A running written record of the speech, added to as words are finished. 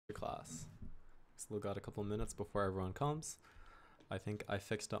class. Still got a couple minutes before everyone comes. I think I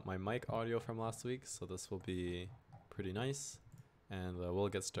fixed up my mic audio from last week, so this will be pretty nice. And we'll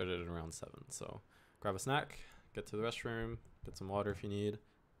get started at around 7. So grab a snack, get to the restroom, get some water if you need,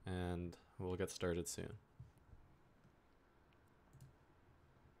 and we'll get started soon.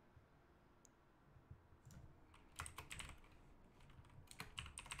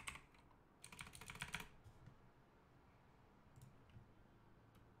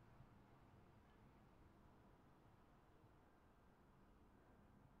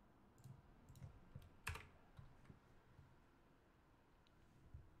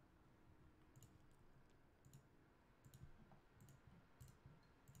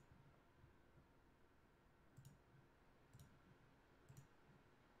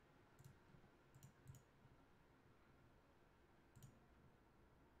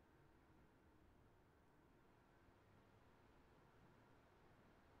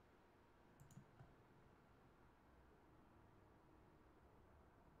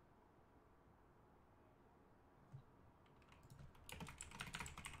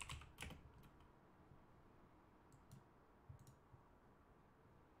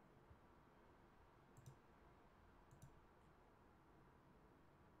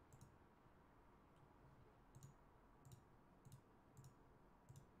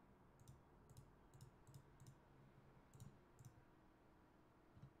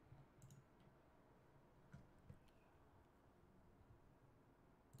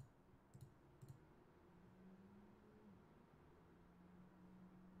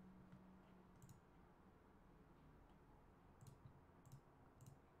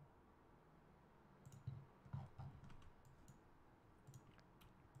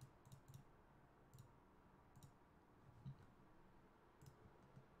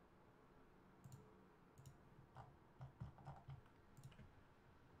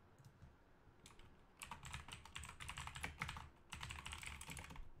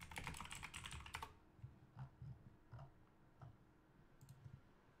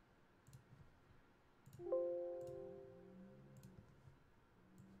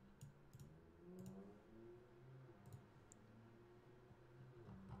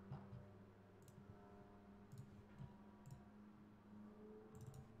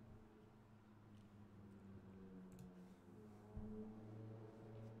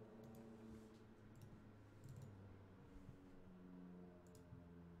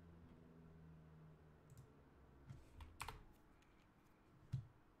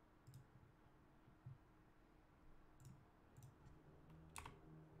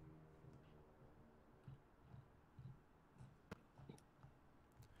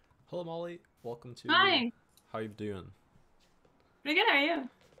 Hello Molly, welcome to Hi. How you doing? Pretty good, how are you?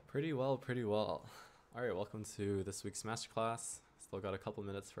 Pretty well, pretty well. Alright, welcome to this week's masterclass. Still got a couple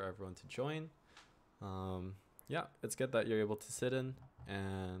minutes for everyone to join. Yeah, it's good that you're able to sit in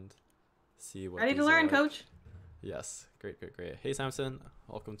and see what Ready to these are learn, like. coach? Yes, great. Hey Samson,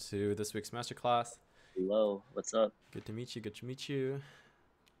 welcome to this week's masterclass. Hello, what's up? Good to meet you.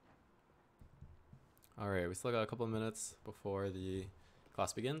 Alright, we still got a couple minutes before the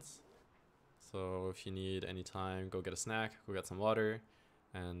class begins. So if you need any time, go get a snack, go get some water,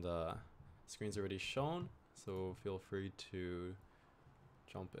 and screen's already shown. So feel free to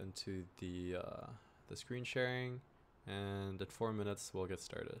jump into the screen sharing, and in 4 minutes we'll get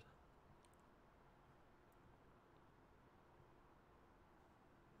started.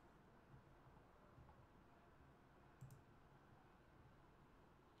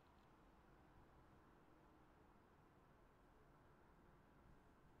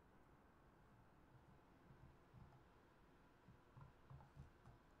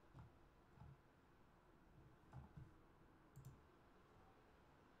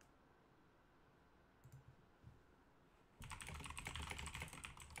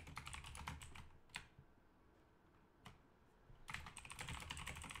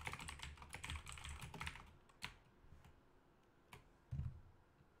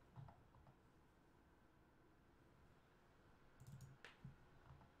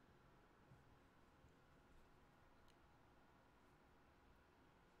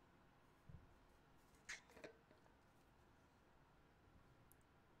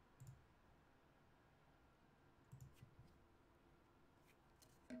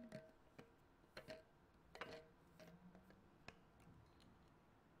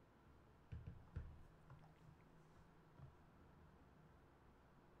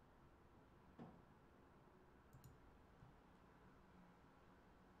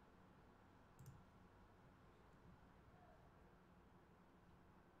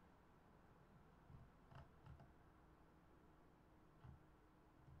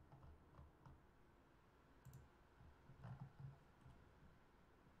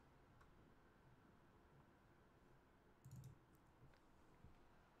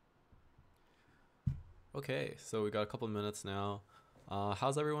 Okay, so we got a couple minutes now.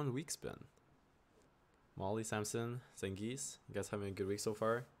 How's everyone's week's been? Molly, Samson, Zengis, you guys having a good week so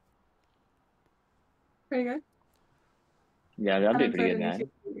far? Pretty good. Yeah, I'm doing pretty good, Unemployed in a few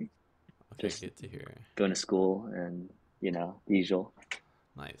man. weeks. Okay, Just good to hear. going to school and, the usual.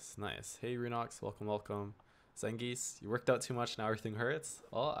 Nice, nice. Hey, Renox, welcome, welcome. Zengis, you worked out too much, now everything hurts?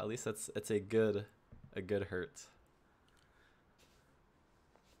 Well, at least it's a good hurt.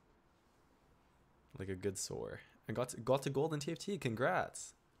 Like a good sore. And got to gold in TFT,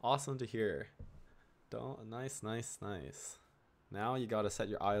 congrats. Awesome to hear. Nice, nice, nice. Now you gotta set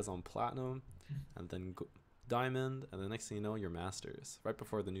your eyes on platinum, and then diamond, and the next thing you know, your masters. Right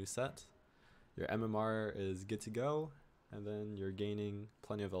before the new set, your MMR is good to go, and then you're gaining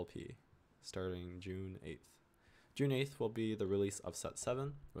plenty of LP, starting June 8th. June 8th will be the release of set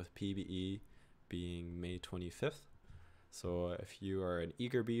 7, with PBE being May 25th. So if you are an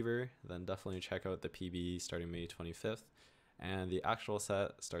eager beaver, then definitely check out the PBE starting May 25th. And the actual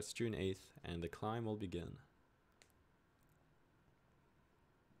set starts June 8th, and the climb will begin.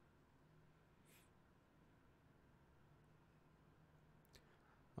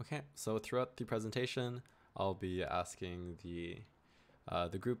 Okay, so throughout the presentation, I'll be asking the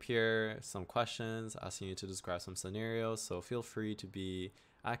group here some questions, asking you to describe some scenarios. So feel free to be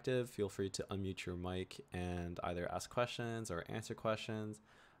active, feel free to unmute your mic and either ask questions or answer questions.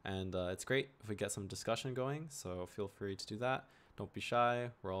 And it's great if we get some discussion going, so feel free to do that. Don't be shy.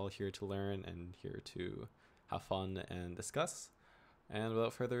 We're all here to learn and here to have fun and discuss. And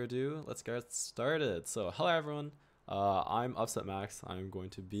without further ado, let's get started. So hello everyone. I'm Upset Max. I'm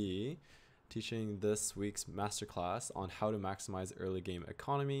going to be teaching this week's masterclass on how to maximize early game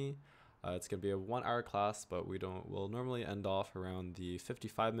economy. It's going to be a 1-hour class, but we'll normally end off around the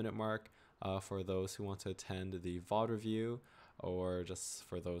 55-minute mark for those who want to attend the VOD review, or just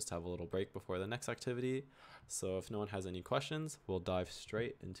for those to have a little break before the next activity. So if no one has any questions, we'll dive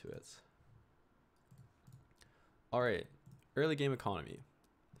straight into it. All right, early game economy.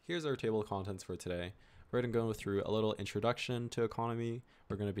 Here's our table of contents for today. We're going to go through a little introduction to economy.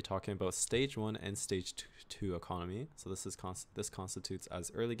 We're going to be talking about stage 1 and stage 2 economy. So this constitutes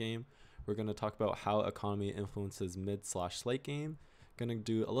as early game. We're going to talk about how economy influences mid/late game. Going to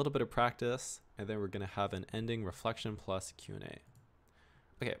do a little bit of practice, and then we're going to have an ending reflection plus Q&A.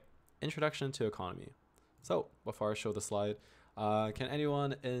 Okay, introduction to economy. So before I show the slide, can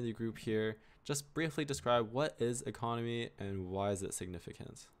anyone in the group here just briefly describe what is economy and why is it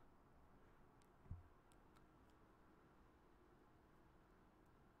significant?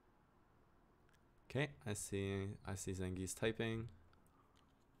 Okay, I see Zengi's typing.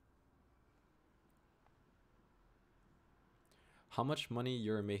 How much money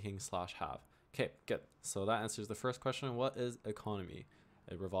you're making / have. Okay, good. So that answers the first question. What is economy?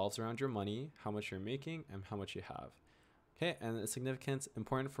 It revolves around your money, how much you're making, and how much you have. Okay, and it's significant,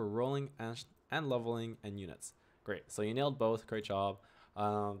 important for rolling and leveling and units. Great, so you nailed both, great job.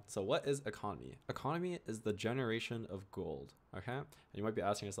 So what is economy? Economy is the generation of gold, okay? And you might be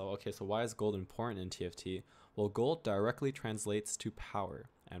asking yourself, okay, so why is gold important in TFT? Well, gold directly translates to power,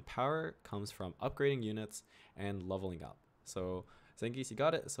 and power comes from upgrading units and leveling up. So Zengis, you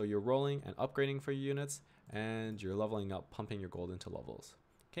got it. So you're rolling and upgrading for your units, and you're leveling up, pumping your gold into levels.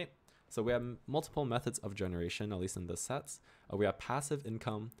 Okay, so we have multiple methods of generation, at least in the sets. We have passive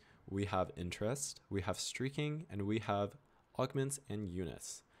income, we have interest, we have streaking, and we have augments and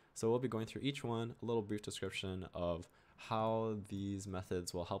units. So we'll be going through each one, a little brief description of how these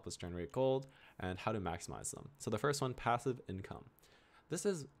methods will help us generate gold and how to maximize them. So the first one, passive income. This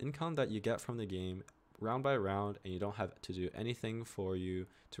is income that you get from the game round by round, and you don't have to do anything for you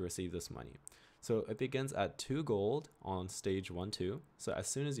to receive this money. So it begins at 2 gold on stage 1-2. So as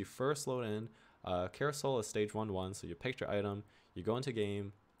soon as you first load in, carousel is stage 1-1, so you pick your item, you go into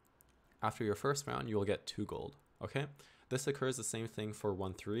game. After your first round, you will get 2 gold, okay? This occurs the same thing for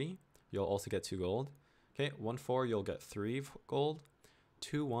 1-3, you'll also get 2 gold. Okay, 1-4, you'll get 3 gold.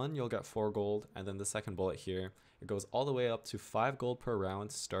 2-1, you'll get 4 gold, and then the second bullet here, it goes all the way up to 5 gold per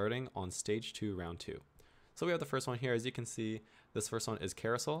round starting on stage 2, round 2. So we have the first one here. As you can see, this first one is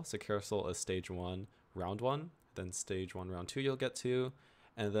carousel. So carousel is stage 1, round 1. Then stage 1, round 2, you'll get 2.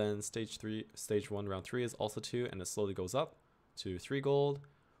 And then stage 1, round 3 is also 2, and it slowly goes up to 3 gold,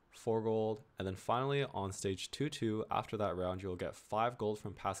 4 gold, and then finally on stage 2-2, after that round, you'll get 5 gold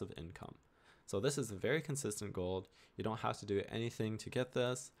from passive income. So this is very consistent gold. You don't have to do anything to get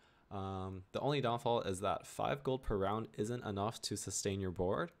this. The only downfall is that 5 gold per round isn't enough to sustain your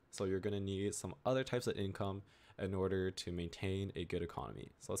board, so you're going to need some other types of income in order to maintain a good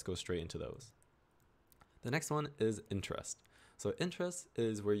economy. So let's go straight into those. The next one is interest. So interest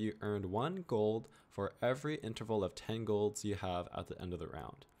is where you earned 1 gold for every interval of 10 golds you have at the end of the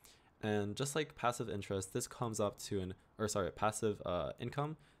round. And just like passive interest, this comes up to passive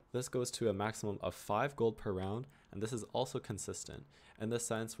income, this goes to a maximum of 5 gold per round, and this is also consistent in the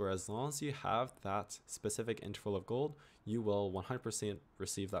sense where as long as you have that specific interval of gold, you will 100%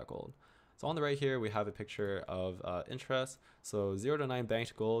 receive that gold. So on the right here, we have a picture of interest. So 0 to 9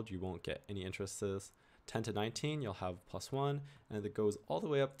 banked gold, you won't get any interests. 10 to 19, you'll have +1, and it goes all the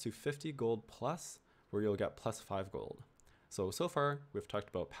way up to 50 gold plus, where you'll get +5 gold. So far, we've talked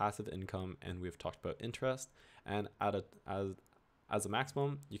about passive income and we've talked about interest, and as a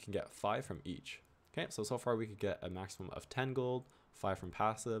maximum, you can get 5 from each. Okay, so far we could get a maximum of 10 gold, 5 from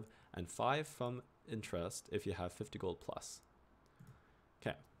passive, and 5 from interest if you have 50 gold plus.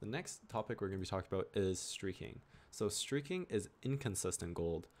 Okay, the next topic we're going to be talking about is streaking. So streaking is inconsistent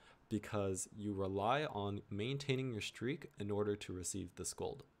gold because you rely on maintaining your streak in order to receive this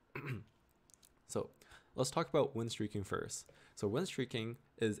gold. So let's talk about win streaking first. So win streaking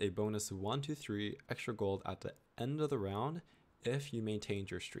is a bonus 1 to 3 extra gold at the end of the round if you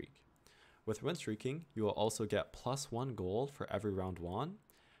maintained your streak. With win streaking, you will also get +1 gold for every round won.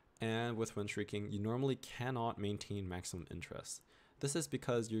 And with win streaking, you normally cannot maintain maximum interest. This is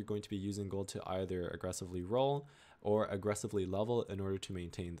because you're going to be using gold to either aggressively roll or aggressively level in order to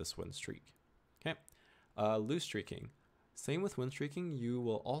maintain this win streak. Okay, lose streaking. Same with win streaking, you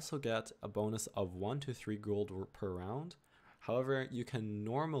will also get a bonus of 1 to 3 gold per round. However, you can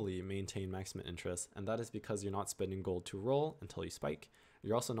normally maintain maximum interest, and that is because you're not spending gold to roll until you spike.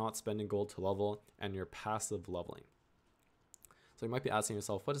 You're also not spending gold to level, and you're passive leveling. So you might be asking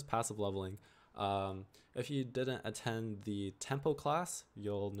yourself, what is passive leveling? If you didn't attend the tempo class,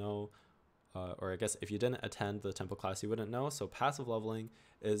 you'll know, or I guess if you didn't attend the tempo class, you wouldn't know. So passive leveling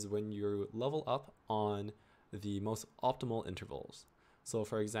is when you level up on the most optimal intervals. So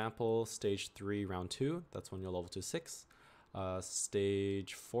for example, stage 3, round 2, that's when you'll level to 6.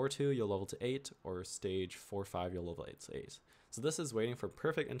 Stage 4-2, you'll level to 8, or stage 4-5, you'll level to 8. So this is waiting for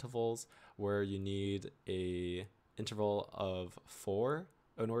perfect intervals where you need a interval of 4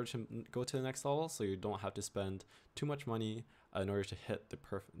 in order to go to the next level, so you don't have to spend too much money in order to hit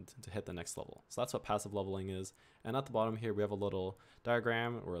the next level. So that's what passive leveling is. And at the bottom here, we have a little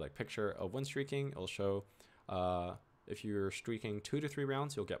diagram or like picture of win streaking. It'll show if you're streaking 2 to 3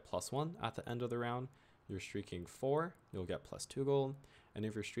 rounds, you'll get +1 at the end of the round. You're streaking 4, you'll get +2 gold. And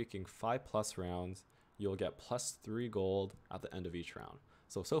if you're streaking 5+ rounds, you'll get +3 gold at the end of each round.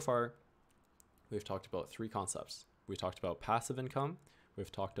 So far, we've talked about 3 concepts. We talked about passive income,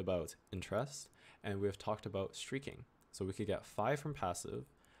 we've talked about interest, and we've talked about streaking. So we could get 5 from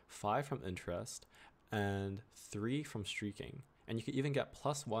passive, 5 from interest, and 3 from streaking. And you could even get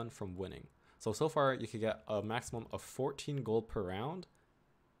 +1 from winning. So far, you could get a maximum of 14 gold per round.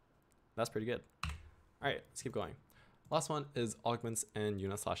 That's pretty good. All right, let's keep going. Last one is augments and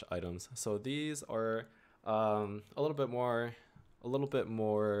unit/items. So these are a little bit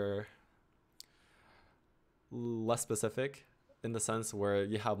more less specific in the sense where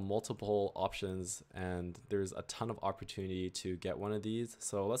you have multiple options and there's a ton of opportunity to get one of these.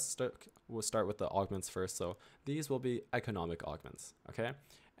 So we'll start with the augments first. So these will be economic augments, okay?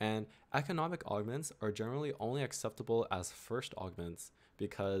 And economic augments are generally only acceptable as first augments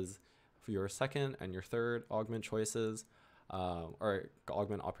because for your second and your third augment choices or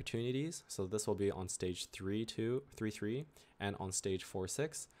augment opportunities, so this will be on stage 3-3 and on stage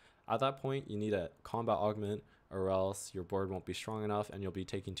 4-6. At that point, you need a combat augment or else your board won't be strong enough and you'll be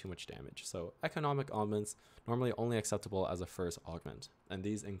taking too much damage. So economic augments normally only acceptable as a first augment, and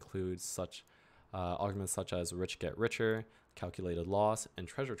these include such augments such as rich get richer, calculated loss, and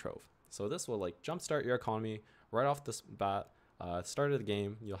treasure trove. So this will like jumpstart your economy right off this bat. Start of the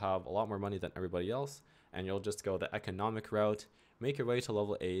game, you'll have a lot more money than everybody else, and you'll just go the economic route, make your way to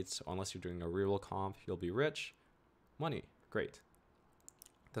level 8. Unless you're doing a reroll comp, you'll be rich. Money, great.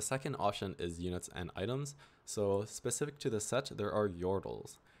 The second option is units and items. So specific to the set, there are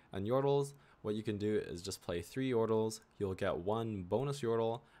yordles. And yordles, what you can do is just play 3 yordles. You'll get 1 bonus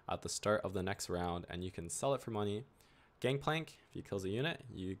yordle at the start of the next round, and you can sell it for money. Gangplank, if he kills a unit,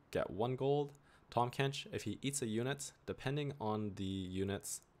 you get 1 gold. Tom Kench, if he eats a unit, depending on the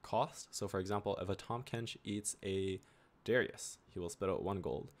unit's cost. So for example, if a Tom Kench eats a Darius, he will spit out 1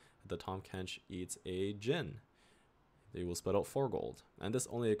 gold. If the Tom Kench eats a Jin, they will spit out 4 gold. And this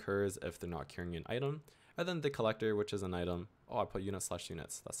only occurs if they're not carrying an item. And then the collector, which is an item. Oh, I put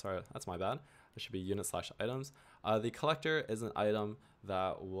unit/units. That's my bad. It should be unit/items. The collector is an item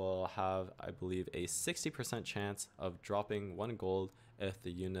that will have, I believe, a 60% chance of dropping 1 gold if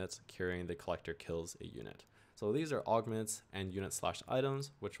the unit carrying the collector kills a unit. So these are augments and unit slash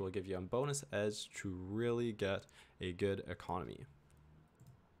items, which will give you a bonus edge to really get a good economy.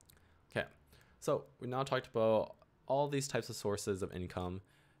 Okay, so we now talked about all these types of sources of income.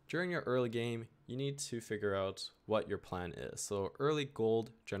 During your early game, you need to figure out what your plan is. So early gold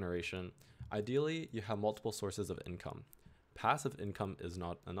generation, ideally you have multiple sources of income. Passive income is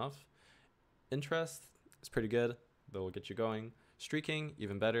not enough. Interest is pretty good, that will get you going. Streaking,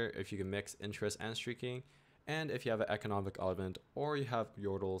 even better if you can mix interest and streaking. And if you have an economic element, or you have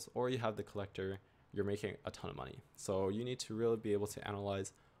yordles, or you have the collector, you're making a ton of money. So you need to really be able to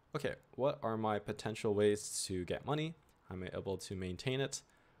analyze, okay, what are my potential ways to get money? Am I able to maintain it?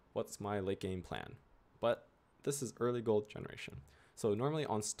 What's my late game plan? But this is early gold generation. So normally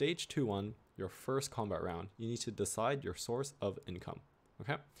on stage 2-1, your first combat round, you need to decide your source of income,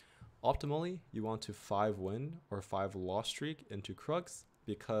 okay? Optimally, you want to 5 win or 5 loss streak into Krugs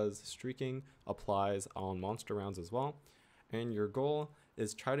because streaking applies on monster rounds as well. And your goal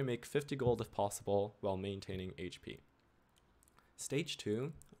is try to make 50 gold if possible while maintaining HP. Stage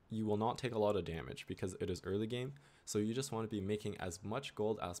 2, you will not take a lot of damage because it is early game. So you just want to be making as much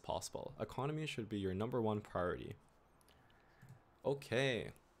gold as possible. Economy should be your #1 priority.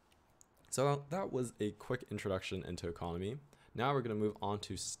 Okay, so that was a quick introduction into economy. Now we're going to move on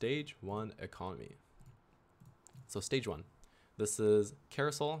to stage 1 economy. So stage 1, this is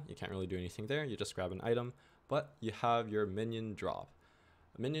carousel. You can't really do anything there. You just grab an item, but you have your minion drop.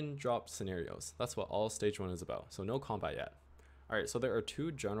 Minion drop scenarios. That's what all stage 1 is about. So no combat yet. All right, so there are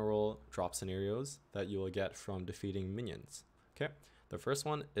 2 general drop scenarios that you will get from defeating minions. Okay, the first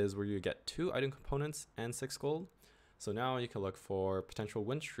one is where you get 2 item components and 6 gold. So now you can look for potential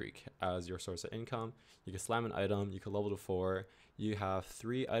win streak as your source of income. You can slam an item, you can level to 4. You have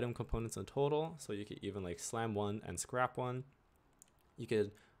 3 item components in total, so you could even like slam 1 and scrap 1. You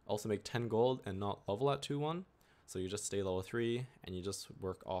could also make 10 gold and not level at 2-1. So you just stay level 3 and you just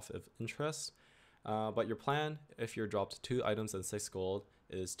work off of interest. But your plan, if you're dropped 2 items and 6 gold,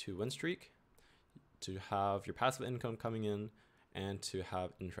 is to win streak, to have your passive income coming in, and to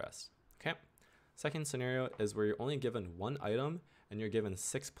have interest. Okay. Second scenario is where you're only given 1 item and you're given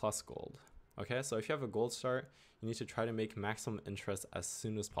 6+ gold. Okay, so if you have a gold start, you need to try to make maximum interest as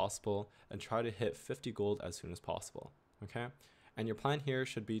soon as possible and try to hit 50 gold as soon as possible. Okay, and your plan here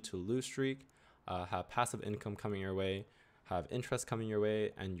should be to lose streak, have passive income coming your way, have interest coming your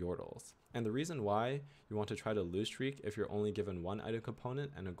way, and yordles. And the reason why you want to try to lose streak if you're only given 1 item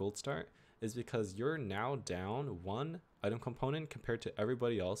component and a gold start is because you're now down 1 item component compared to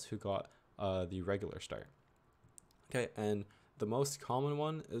everybody else who got the regular start. Okay, and the most common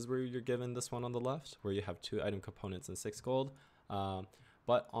one is where you're given this one on the left, where you have 2 item components and 6 gold.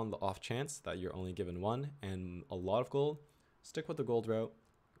 But on the off chance that you're only given 1 and a lot of gold, stick with the gold route,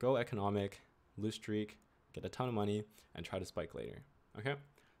 go economic, lose streak, get a ton of money, and try to spike later. Okay,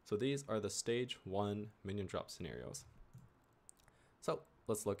 so these are the stage 1 minion drop scenarios. So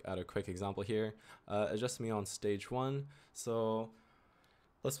let's look at a quick example here. It's just me on stage 1. So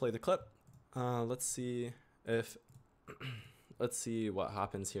let's play the clip. Let's see if let's see what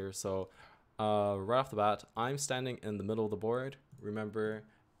happens here. So right off the bat, I'm standing in the middle of the board. Remember,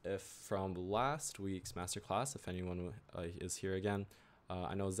 if from last week's masterclass, if anyone is here again,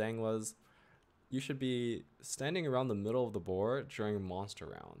 I know Zhang was, you should be standing around the middle of the board during monster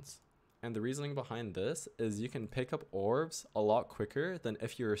rounds. And the reasoning behind this is you can pick up orbs a lot quicker than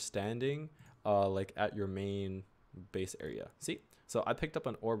if you're standing like at your main base area. See? So I picked up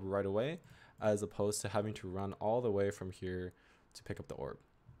an orb right away, as opposed to having to run all the way from here to pick up the orb.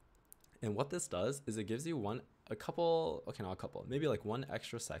 And what this does is it gives you maybe like 1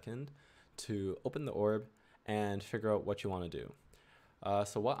 extra second to open the orb and figure out what you want to do.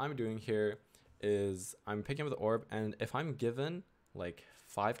 So what I'm doing here is I'm picking up the orb, and if I'm given like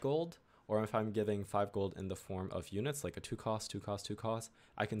 5 gold, or if I'm giving 5 gold in the form of units, like a 2 cost, 2 cost, 2 cost,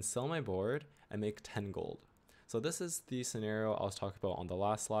 I can sell my board and make 10 gold. So this is the scenario I was talking about on the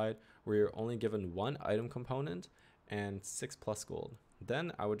last slide, where you're only given 1 item component and 6+ gold.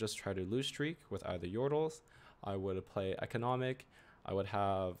 Then I would just try to lose streak with either yordles, I would play economic, I would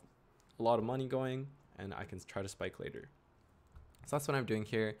have a lot of money going, and I can try to spike later. So that's what I'm doing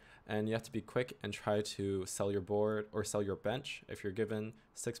here, and you have to be quick and try to sell your board or sell your bench if you're given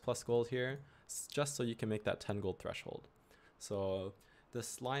 6+ gold here, just so you can make that 10 gold threshold. So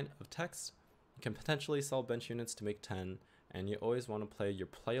this line of text, you can potentially sell bench units to make 10, and you always want to play your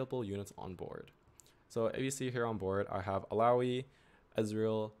playable units on board. So as you see here on board, I have Alawi,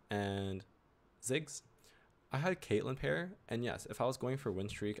 Ezreal, and Ziggs. I had Caitlyn pair, and yes, if I was going for win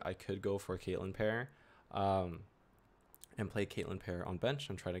streak, I could go for Caitlyn pair and play Caitlyn pair on bench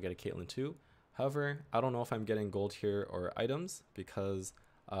and try to get a Caitlyn 2. However, I don't know if I'm getting gold here or items because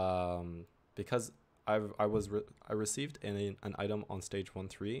I received an item on stage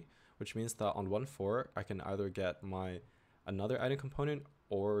 1-3, which means that on 1-4 I can either get another item component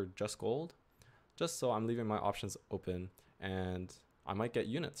or just gold. Just so I'm leaving my options open, and I might get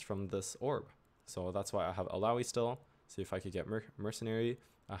units from this orb. So that's why I have Alawi still. See if I could get Mercenary.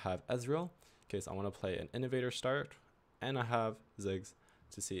 I have Ezreal in case I want to play an Innovator start, and I have Ziggs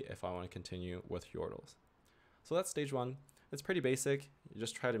to see if I want to continue with Yordles. So that's stage 1. It's pretty basic. You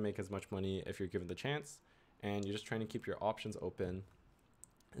just try to make as much money if you're given the chance, and you're just trying to keep your options open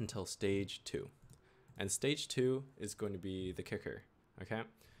until stage 2. And stage 2 is going to be the kicker, okay?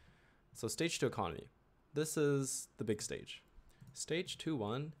 So stage 2 economy. This is the big stage. Stage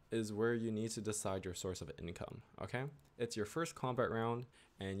 2-1 is where you need to decide your source of income, okay? It's your first combat round,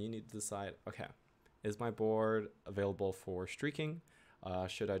 and you need to decide, okay, is my board available for streaking?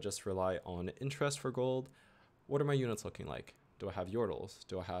 Should I just rely on interest for gold? What are my units looking like? Do I have Yordles?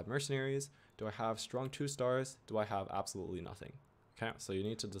 Do I have Mercenaries? Do I have strong 2-stars? Do I have absolutely nothing? Okay, so you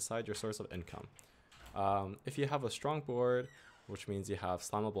need to decide your source of income. If you have a strong board, which means you have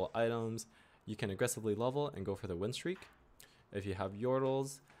slammable items, you can aggressively level and go for the win streak. If you have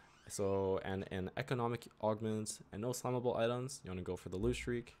Yordles, and economic augments and no slammable items, you want to go for the lose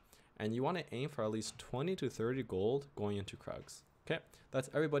streak. And you want to aim for at least 20 to 30 gold going into Krugs. Okay, that's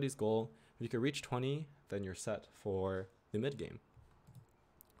everybody's goal. If you can reach 20, then you're set for the mid game.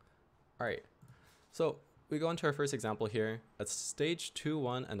 All right, so we go into our first example here. It's stage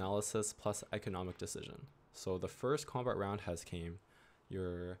 2-1 analysis plus economic decision. So the first combat round has came.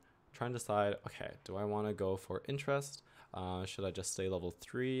 You're trying to decide, okay, do I want to go for interest? Should I just stay level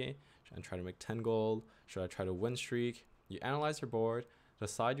 3 and try to make 10 gold? Should I try to win streak? You analyze your board,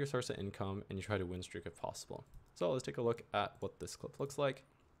 decide your source of income, and you try to win streak if possible. So let's take a look at what this clip looks like.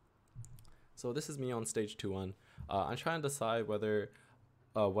 So this is me on stage 2-1. I'm trying to decide whether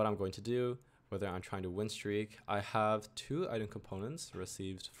what I'm going to do, whether I'm trying to win streak. I have 2 item components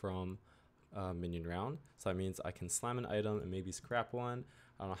received from minion round. So that means I can slam an item and maybe scrap one.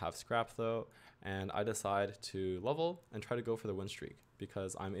 I don't have scrap though. And I decide to level and try to go for the win streak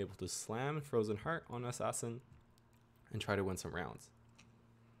because I'm able to slam Frozen Heart on Assassin and try to win some rounds.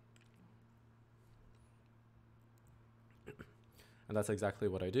 And that's exactly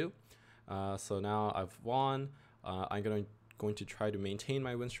what I do. So now I've won. I'm going to try to maintain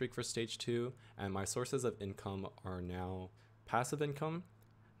my win streak for stage 2, and my sources of income are now passive income.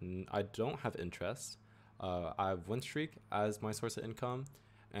 I don't have interest. I have win streak as my source of income,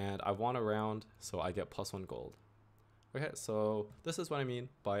 and I won a round, so I get +1 gold. Okay, so this is what I mean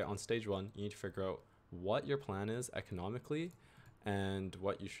by on stage 1, you need to figure out what your plan is economically and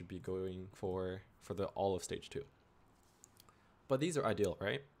what you should be going for all of stage 2. But these are ideal,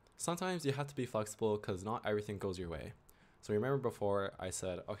 right? Sometimes you have to be flexible because not everything goes your way. So remember before I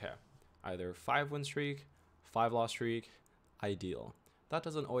said, okay, either 5 win streak, 5 loss streak, ideal. That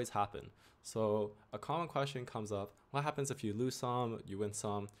doesn't always happen. So a common question comes up, what happens if you lose some, you win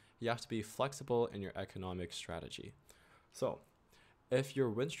some? You have to be flexible in your economic strategy. So if your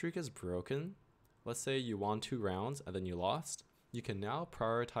win streak is broken, let's say you won 2 rounds and then you lost, you can now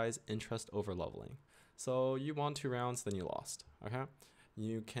prioritize interest over leveling. So you won 2 rounds, then you lost, okay?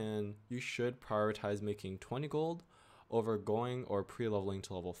 You should prioritize making 20 gold over going or pre-leveling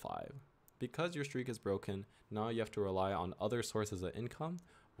to level 5. Because your streak is broken, now you have to rely on other sources of income,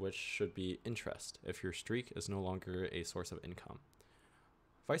 which should be interest if your streak is no longer a source of income.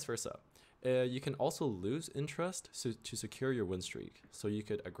 Vice versa. You can also lose interest to secure your win streak. So you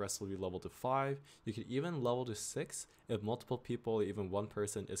could aggressively level to 5. You could even level to 6 if multiple people, even one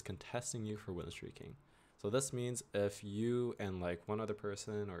person, is contesting you for win streaking. So this means if you and like one other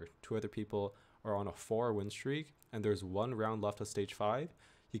person or 2 other people are on a 4 win streak and there's 1 round left of stage 5,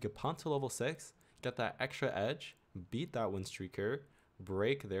 you could punt to level 6, get that extra edge, beat that win streaker,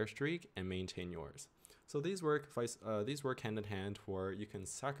 break their streak, and maintain yours. So these work hand in hand where you can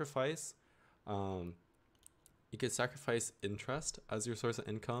sacrifice interest as your source of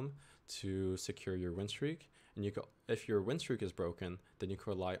income to secure your win streak. And if your win streak is broken, then you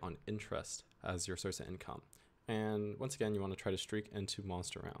can rely on interest as your source of income. And once again, you want to try to streak into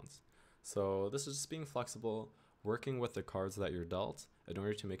monster rounds. So this is just being flexible, working with the cards that you're dealt in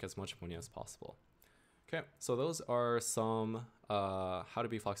order to make as much money as possible. Okay, so those are some how to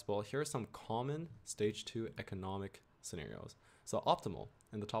be flexible. Here are some common stage 2 economic scenarios. So optimal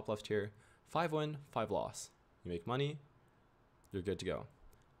in the top left here, 5 win, 5 loss. You make money, you're good to go.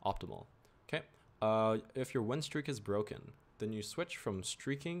 Optimal. Okay. If your win streak is broken, then you switch from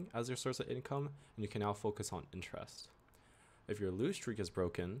streaking as your source of income and you can now focus on interest. If your lose streak is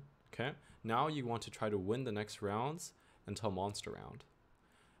broken, Okay, now you want to try to win the next rounds until monster round.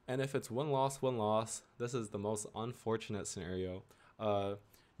 And if it's win loss, this is the most unfortunate scenario.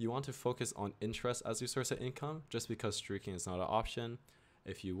 You want to focus on interest as your source of income, just because streaking is not an option.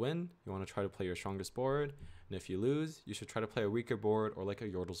 If you win, you want to try to play your strongest board, and if you lose, you should try to play a weaker board or like a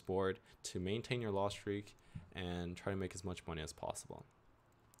Yordles board to maintain your loss streak and try to make as much money as possible.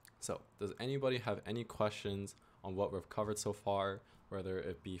 So, does anybody have any questions on what we've covered so far, whether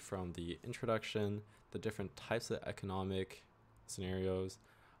it be from the introduction, the different types of economic scenarios,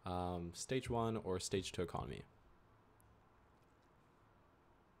 stage 1 or stage 2 economy?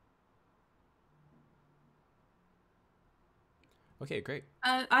 Okay, great.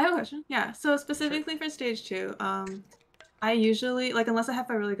 I have a question. Yeah. So specifically for stage 2, I usually, like, unless I have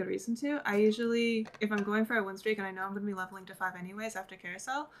a really good reason to, I usually, if I'm going for a win streak and I know I'm going to be leveling to 5 anyways after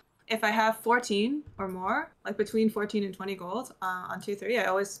carousel, if I have 14 or more, like between 14 and 20 gold on 2-3, I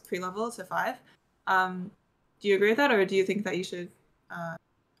always pre-level to 5. Do you agree with that, or do you think that you should, are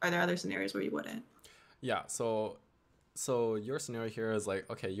there other scenarios where you wouldn't? Yeah, so your scenario here is like,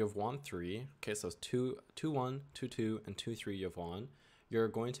 okay, you've won 3. Okay, so it's 2-1, 2-2, and 2-3 you've won. You're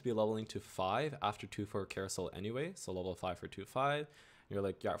going to be leveling to 5 after 2-4 carousel anyway, so level 5 for 2-5. You're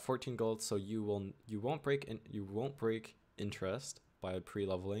like, yeah, 14 gold, so you won't break interest by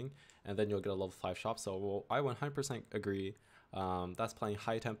pre-leveling, and then you'll get a level 5 shop. So I 100% agree. That's playing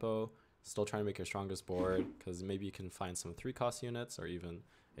high tempo, still trying to make your strongest board, because maybe you can find some 3-cost units or even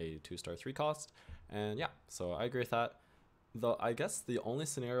a 2-star 3-cost. And yeah, so I agree with that. Though I guess the only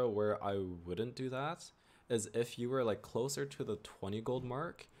scenario where I wouldn't do that is if you were like closer to the 20 gold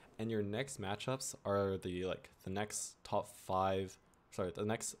mark and your next matchups are the next top 5, sorry, the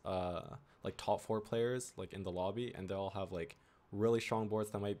next like top 4 players like in the lobby, and they all have like really strong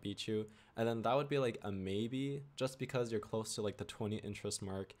boards that might beat you, and then that would be like a maybe, just because you're close to like the 20 interest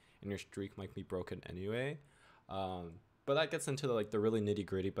mark and your streak might be broken anyway. But that gets into the really nitty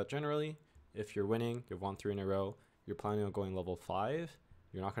gritty. But generally, if you're winning, you've won 3 in a row, you're planning on going level 5,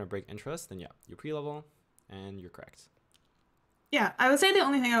 you're not going to break interest, then yeah, you pre-level, and you're correct. Yeah, I would say the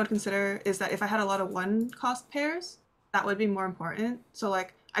only thing I would consider is that if I had a lot of 1-cost pairs, that would be more important. So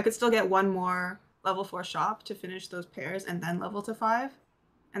like I could still get 1 more level 4 shop to finish those pairs and then level to 5.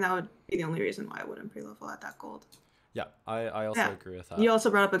 And that would be the only reason why I wouldn't pre-level at that gold. Yeah, I also agree with that. You also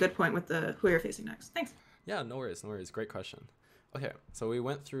brought up a good point with the who you're facing next. Thanks. Yeah, no worries. Great question. Okay, so we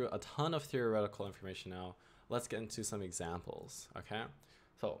went through a ton of theoretical information now. Let's get into some examples, okay?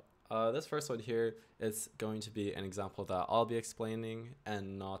 So this first one here is going to be an example that I'll be explaining,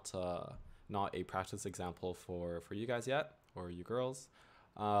 and not a practice example for you guys yet, or you girls.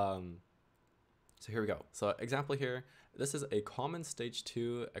 So here we go. So example here, this is a common stage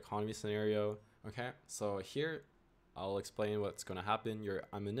 2 economy scenario, okay? So here I'll explain what's going to happen.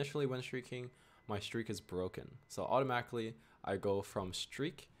 I'm initially win streaking, my streak is broken. So automatically I go from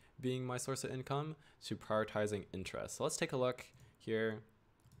streak being my source of income to prioritizing interest. So let's take a look here,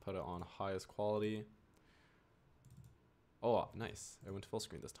 put it on highest quality. Oh, nice. I went to full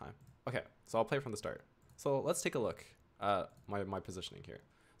screen this time. Okay, so I'll play from the start. So let's take a look at my positioning here.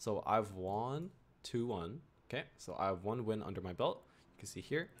 So I've won 2-1. Okay, so I have 1 win under my belt. You can see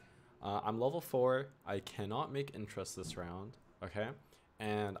here. I'm level 4. I cannot make interest this round. Okay,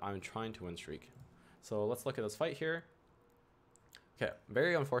 and I'm trying to win streak. So let's look at this fight here. Okay,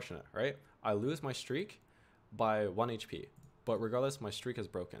 very unfortunate, right? I lose my streak by 1 HP, but regardless, my streak is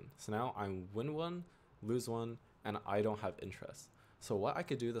broken. So now I'm win 1, lose 1, and I don't have interest. So what I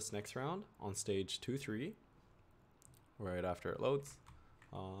could do this next round on stage 2-3, right after it loads,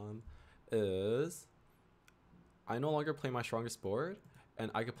 is I no longer play my strongest board, and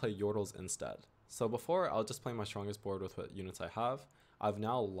I could play Yordles instead. So before, I'll just play my strongest board with what units I have. I've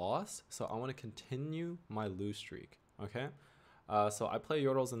now lost, so I want to continue my lose streak, okay? So I play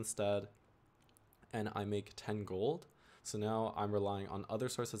Yordles instead, and I make 10 gold. So now I'm relying on other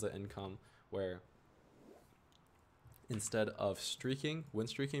sources of income, where instead of win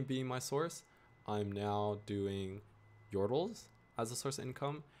streaking being my source, I'm now doing Yordles as a source of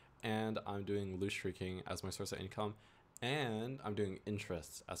income, and I'm doing lose streaking as my source of income, and I'm doing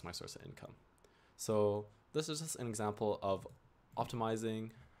interest as my source of income. So this is just an example of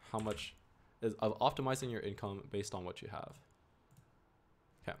optimizing optimizing your income based on what you have.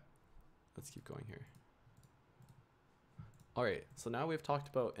 Okay, let's keep going here. All right, so now we've talked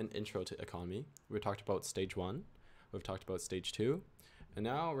about an intro to economy. We've talked about stage 1. We've talked about stage 2. And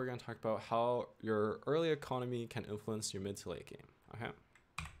now we're going to talk about how your early economy can influence your mid to late game. Okay.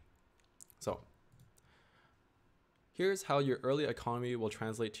 So here's how your early economy will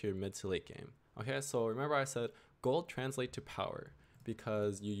translate to your mid to late game. Okay, so remember I said gold translate to power.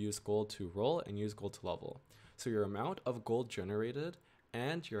 because you use gold to roll and use gold to level. So your amount of gold generated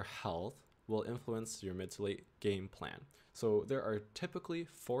and your health will influence your mid to late game plan. So there are typically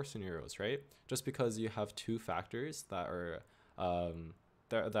 4 scenarios, right? Just because you have 2 factors that are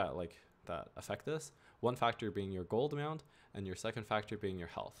that affect this. One factor being your gold amount and your second factor being your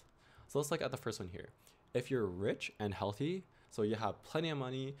health. So let's look at the first one here. If you're rich and healthy, so you have plenty of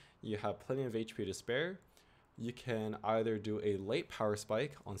money, you have plenty of HP to spare, you can either do a late power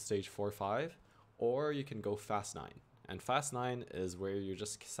spike on stage 4-5, or you can go fast 9. And fast 9 is where you're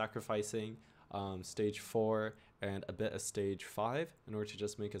just sacrificing stage 4 and a bit of stage 5 in order to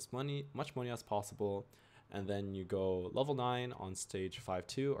just make as much money as possible. And then you go level 9 on stage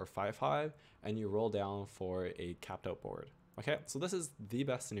 5-2 or 5-5, and you roll down for a capped out board. Okay, so this is the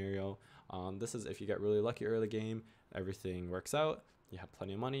best scenario. This is if you get really lucky early game, everything works out, you have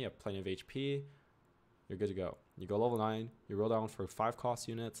plenty of money, you have plenty of HP, you're good to go. You go level 9, you roll down for 5 cost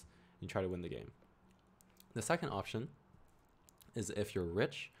units, and you try to win the game. The second option is if you're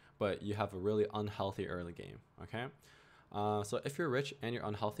rich, but you have a really unhealthy early game, okay? So if you're rich and you're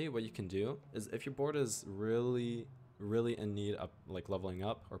unhealthy, what you can do is if your board is really in need of like leveling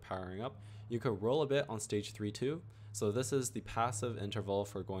up or powering up, you could roll a bit on stage 3-2. So this is the passive interval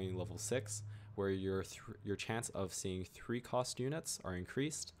for going level 6, where your chance of seeing 3 cost units are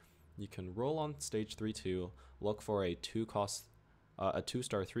increased. You can roll on stage 3-2, look for a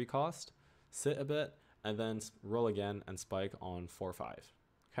 2-star 3 cost, sit a bit, and then roll again and spike on 4-5.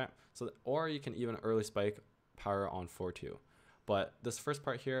 Okay, so or you can even early spike power on 4-2. But this first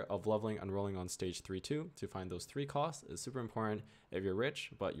part here of leveling and rolling on stage 3-2 to find those 3 costs is super important if you're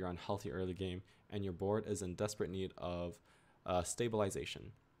rich but you're unhealthy early game and your board is in desperate need of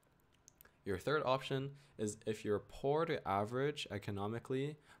stabilization. Your third option is if you're poor to average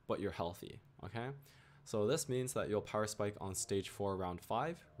economically but you're healthy. Okay, so this means that you'll power spike on stage 4 round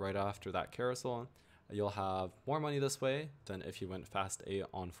 5 right after that carousel. You'll have more money this way than if you went fast 8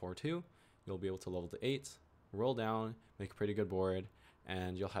 on 4-2. You'll be able to level to 8, roll down, make a pretty good board,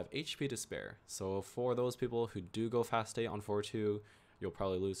 and you'll have HP to spare. So for those people who do go fast 8 on 4-2, you'll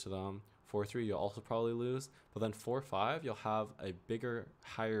probably lose to them. 4-3, you'll also probably lose. But then 4-5, you'll have a bigger,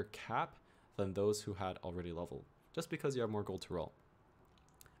 higher cap than those who had already leveled, just because you have more gold to roll.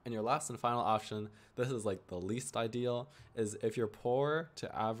 And your last and final option, this is like the least ideal, is if you're poor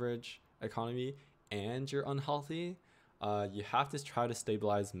to average economy and you're unhealthy, you have to try to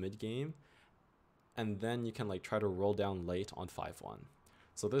stabilize mid-game, and then you can like try to roll down late on 5-1.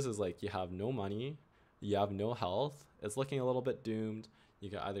 So this is like you have no money, you have no health, it's looking a little bit doomed. You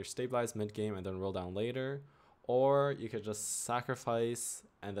can either stabilize mid-game and then roll down later, or you could just sacrifice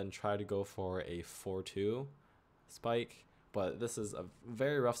and then try to go for a 4-2 spike. But this is a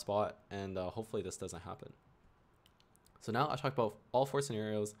very rough spot, and hopefully this doesn't happen. So now I talked about all 4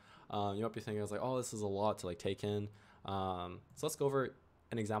 scenarios. You might be thinking, I was like, oh, this is a lot to like take in. So let's go over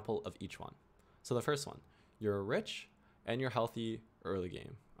an example of each one. So the first one, you're rich and you're healthy early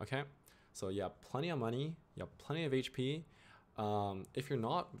game, okay? So you have plenty of money, you have plenty of HP. If you're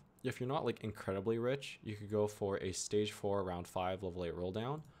not like incredibly rich, you could go for a stage 4 round 5 level 8 roll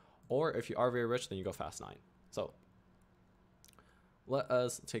down, or if you are very rich, then you go fast 9. So let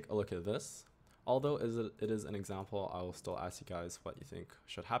us take a look at this. Although it is an example, I will still ask you guys what you think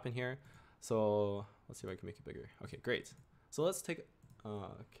should happen here. So let's see if I can make it bigger. Okay, great. So let's take,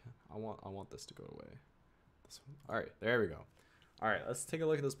 okay, I want this to go away. This one. All right, there we go. All right, let's take a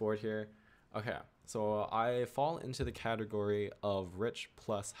look at this board here. Okay, so I fall into the category of rich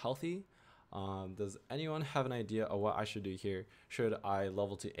plus healthy. Does anyone have an idea of what I should do here? Should I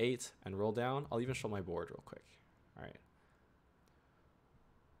level to 8 and roll down? I'll even show my board real quick. All right.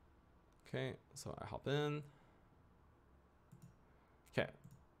 Okay, so I hop in. Okay,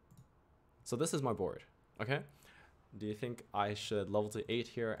 so this is my board, okay? Do you think I should level to 8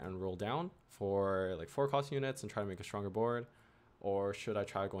 here and roll down for like 4 cost units and try to make a stronger board? Or should I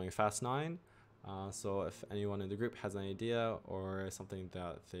try going fast 9? So if anyone in the group has an idea or something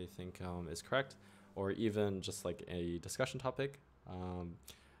that they think is correct, or even just like a discussion topic,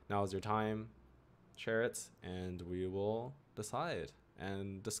 now is your time, share it, and we will decide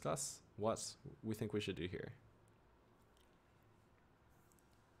and discuss what we think we should do here.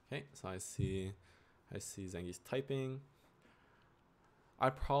 Okay, so I see Zengi's typing.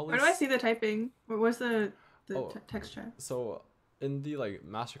 I'd probably. Where do I see the typing? Where's the text chat? So in the like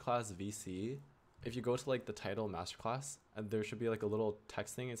Masterclass VC, if you go to like the title Masterclass, and there should be like a little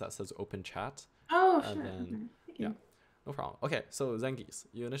text thing that says open chat. Oh, and sure. Then, Okay. Thank yeah, you. no problem. Okay, so Zengi's,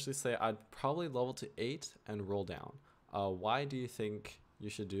 you initially say I'd probably level to 8 and roll down. Why do you think you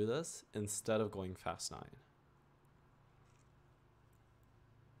should do this instead of going fast 9?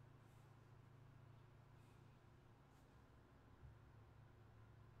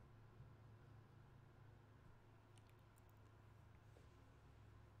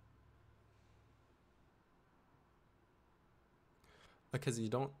 Because you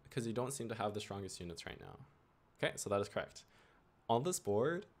don't seem to have the strongest units right now. Okay, so that is correct. On this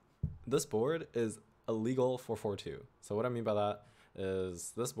board is illegal for 4-2. So what I mean by that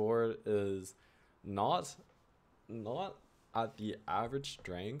is this board is not at the average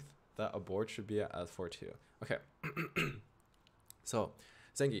strength that a board should be at 4-2. Okay. So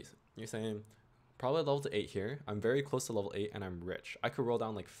Zengi, you're saying probably level to 8 here. I'm very close to level 8 and I'm rich. I could roll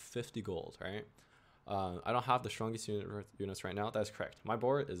down like 50 gold, right? I don't have the strongest units right now. That's correct. My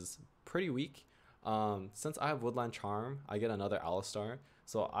board is pretty weak. Since I have Woodland Charm, I get another Alistar.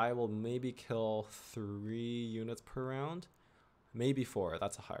 So I will maybe kill 3 units per round. Maybe 4.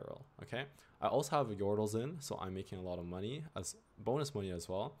 That's a high roll. Okay. I also have Yordles in, so I'm making a lot of money as bonus money as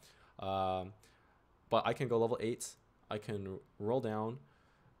well. But I can go level 8. I can roll down,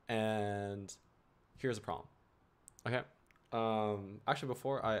 and here's the problem. Okay. Actually,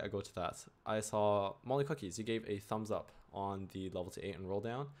 before I go to that, I saw Molly Cookies. You gave a thumbs up on the level to 8 and roll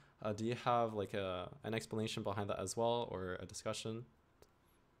down. Do you have like an explanation behind that as well, or a discussion?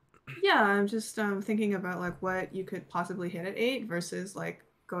 Yeah, I'm just thinking about like what you could possibly hit at 8 versus like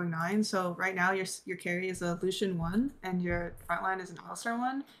going 9. So right now your carry is a Lucian 1 and your frontline is an Alistar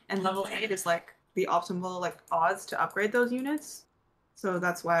 1, and level 8 is like the optimal like odds to upgrade those units. So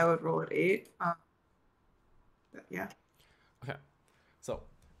that's why I would roll at 8. Yeah. Okay, so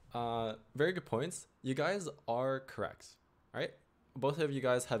very good points. You guys are correct, right? Both of you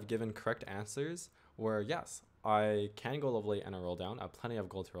guys have given correct answers where yes, I can go level 8 and I roll down. I have plenty of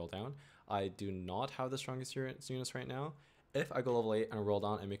gold to roll down. I do not have the strongest units right now. If I go level 8 and roll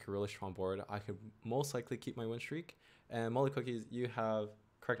down and make a really strong board, I could most likely keep my win streak. And Molly Cookies, you have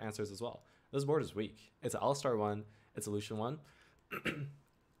correct answers as well. This board is weak. It's an Alistar 1, it's a Lucian 1.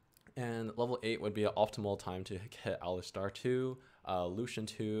 And level 8 would be an optimal time to hit Alistar 2, Lucian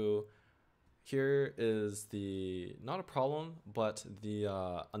 2. Here is the, not a problem, but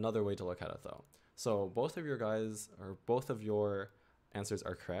the another way to look at it though. So both of your answers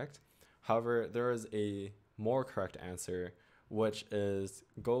are correct. However, there is a more correct answer, which is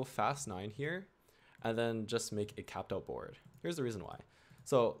go fast 9 here, and then just make a capped out board. Here's the reason why.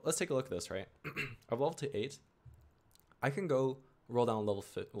 So let's take a look at this, right? I've leveled to 8. I can go roll down level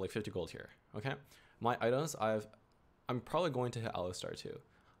 50 gold here, okay? My items, I'm probably going to hit Alistar too.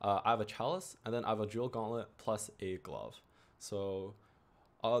 I have a Chalice, and then I have a Jewel Gauntlet plus a Glove. So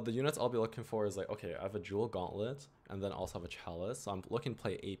the units I'll be looking for is like, okay, I have a Jewel Gauntlet, and then also have a Chalice. So I'm looking to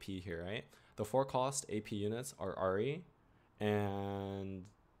play AP here, right? The 4 cost AP units are Ari, and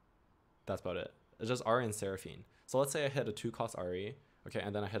that's about it. It's just Ari and Seraphine. So let's say I hit a 2 cost Ari, okay,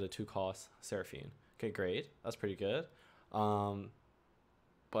 and then I hit a 2 cost Seraphine. Okay, great. That's pretty good.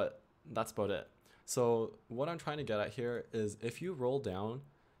 But that's about it. So what I'm trying to get at here is if you roll down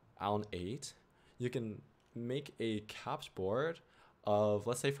on 8, you can make a capped board of,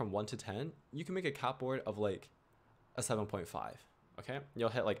 let's say from 1 to 10, you can make a cap board of like a 7.5. Okay, you'll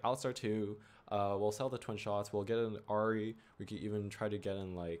hit like Alistar 2, we'll sell the twin shots, we'll get an Ari, we could even try to get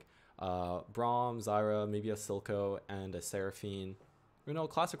in like Braum, Zyra, maybe a Silco, and a Seraphine. You know,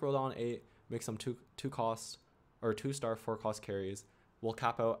 classic roll down 8, make some 2 cost or 2-star 4 cost carries. We'll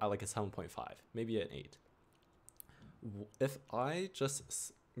cap out at like a 7.5, maybe an 8. If I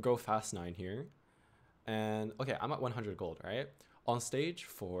just go fast 9 here, and okay, I'm at 100 gold, right? On stage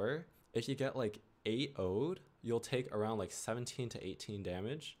 4, if you get like 8 ode, you'll take around like 17 to 18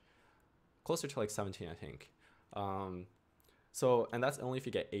 damage, closer to like 17, I think. So, and that's only if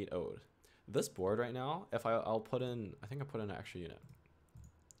you get 8 ode. This board right now, if I'll put in, I think I put in an extra unit.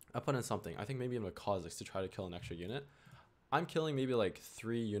 I put in something, I think maybe in a Kha'Zix to try to kill an extra unit. I'm killing maybe like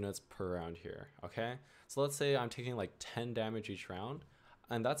 3 units per round here, okay? So let's say I'm taking like 10 damage each round,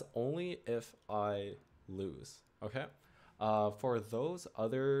 and that's only if I lose, okay? For those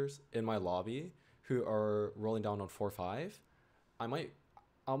others in my lobby who are rolling down on 4-5,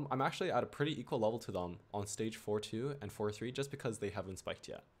 I'm actually at a pretty equal level to them on stage 4-2 and 4-3 just because they haven't spiked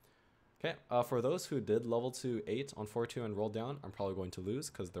yet. Okay, for those who did level to 8 on 4-2 and rolled down, I'm probably going to lose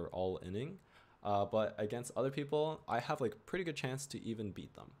because they're all inning. But against other people, I have like pretty good chance to even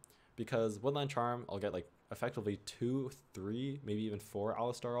beat them. Because Woodland Charm, I'll get like effectively 2, 3, maybe even 4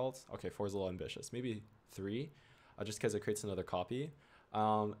 Alistar ults. Okay, 4 is a little ambitious. Maybe 3, just because it creates another copy.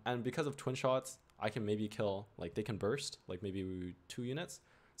 And because of twin shots, I can maybe kill, like they can burst, like maybe 2 units.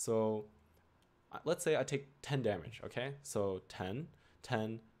 So let's say I take 10 damage, okay? So 10,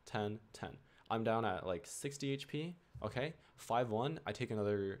 10, 10, 10. I'm down at like 60 HP, okay? 5-1, I take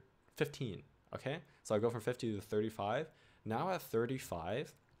another 15, okay? So I go from 50 to 35. Now at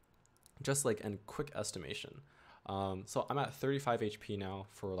 35, just like in quick estimation. So I'm at 35 HP now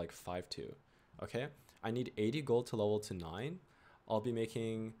for like 5-2, okay? I need 80 gold to level to 9. I'll be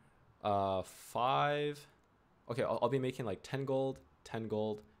making 5. Okay, I'll be making like 10 gold, 10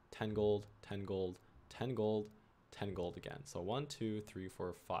 gold, 10 gold, 10 gold, 10 gold, 10 gold again. So 1, 2, 3,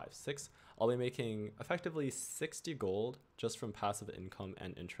 4, 5, 6. I'll be making effectively 60 gold just from passive income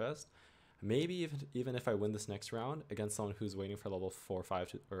and interest. Maybe even if I win this next round against someone who's waiting for level 4,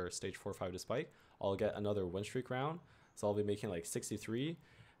 5 or stage 4, 5 to spike, I'll get another win streak round. So I'll be making like 63.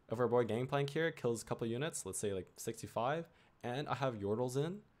 If our boy Gangplank here kills a couple units, let's say like 65, and I have Yordles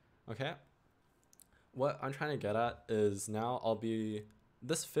in, okay? What I'm trying to get at is now I'll be,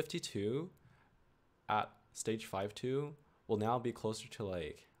 this 52 at stage 5-2 will now be closer to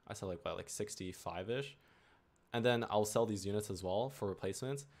like, I said like what, like 65-ish. And then I'll sell these units as well for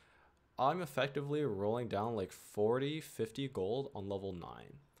replacements. I'm effectively rolling down like 40, 50 gold on level 9.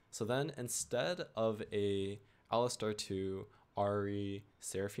 So then instead of a Alistar 2, Ari,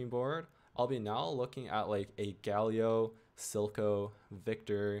 Seraphine board, I'll be now looking at like a Galio, Silco,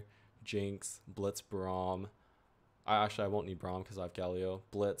 Victor, Jinx, Blitz, Braum. I won't need Braum because I have Galio,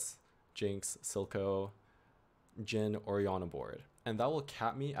 Blitz, Jinx, Silco, Jin, Orianna board. And that will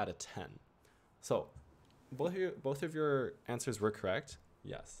cap me at a 10. So both of your answers were correct.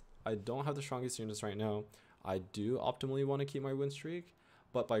 Yes, I don't have the strongest units right now. I do optimally want to keep my win streak,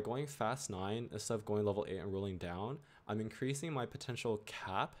 but by going fast 9 instead of going level 8 and rolling down, I'm increasing my potential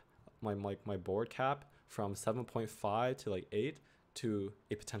cap, my board cap from 7.5 to like 8 to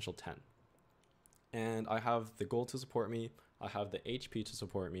a potential 10. And I have the gold to support me, I have the HP to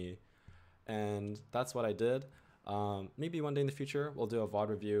support me, and that's what I did. Maybe one day in the future we'll do a VOD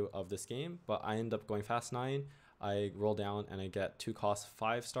review of this game, but I end up going fast 9. I roll down and I get 2 cost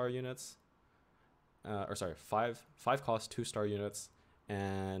 5-star units, or sorry, 5 cost 2-star units,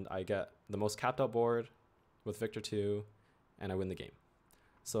 and I get the most capped out board with Victor 2, and I win the game.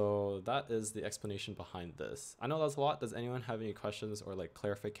 So that is the explanation behind this. I know that's a lot. Does anyone have any questions or like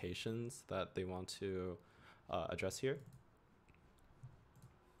clarifications that they want to address here?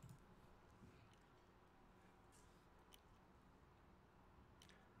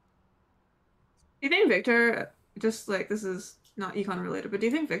 Do you think Victor, just like this is not econ related, but do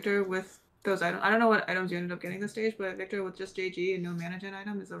you think Victor with those items, I don't know what items you ended up getting this stage, but Victor with just JG and no mana gen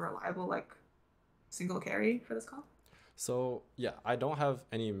item is a reliable like single carry for this comp? So yeah, I don't have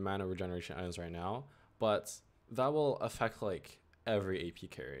any mana regeneration items right now, but that will affect like every AP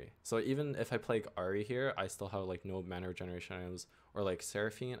carry. So even if I play Ari here, I still have like no mana regeneration items, or like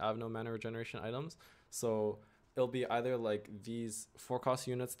Seraphine, I have no mana regeneration items. So it'll be either like these 4 cost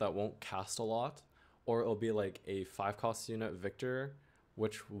units that won't cast a lot, or it'll be like a 5 cost unit Victor,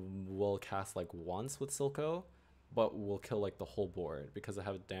 which will cast like once with Silco, but will kill like the whole board because I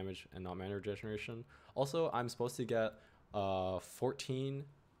have damage and not mana regeneration. Also, I'm supposed to get 14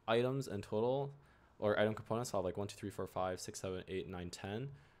 items in total, or item components. So I have like 1, 2, 3, 4, 5, 6, 7, 8, 9, 10.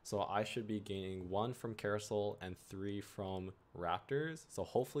 So I should be gaining 1 from Carousel and 3 from Raptors. So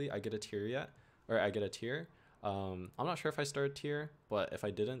hopefully I get a tier I'm not sure if I started tier, but if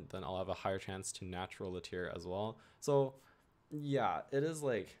I didn't, then I'll have a higher chance to natural the tier as well. So yeah, it is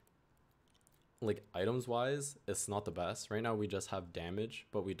like items wise, it's not the best. Right now we just have damage,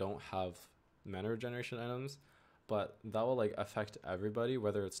 but we don't have mana regeneration items. But that will like affect everybody,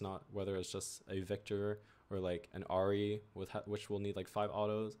 whether it's just a Victor or like an Ari which will need like 5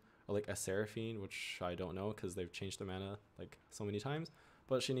 autos, or like a Seraphine, which I don't know because they've changed the mana like so many times.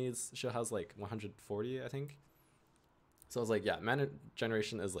 But she has like 140, I think. So I was like, yeah, mana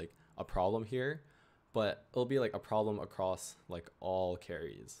generation is like a problem here, but it'll be like a problem across like all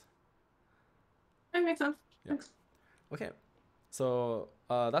carries. That makes sense. Yeah. Okay. So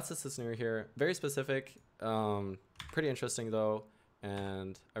that's the scenario here. Very specific. Pretty interesting though.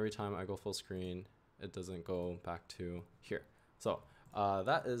 And every time I go full screen, it doesn't go back to here. So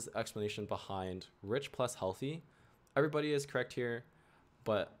that is the explanation behind rich plus healthy. Everybody is correct here,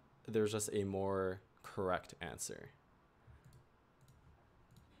 but there's just a more correct answer.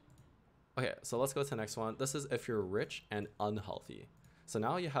 Okay, so let's go to the next one. This is if you're rich and unhealthy. So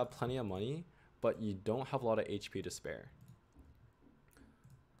now you have plenty of money, but you don't have a lot of HP to spare.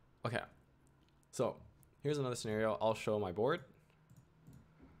 Okay, so here's another scenario. I'll show my board.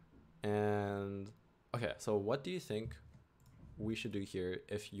 And okay, so what do you think we should do here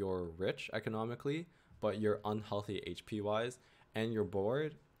if you're rich economically, but you're unhealthy HP wise, and your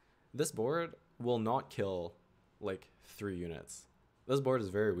board, this board will not kill like 3 units. This board is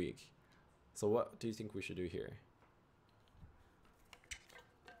very weak. So what do you think we should do here?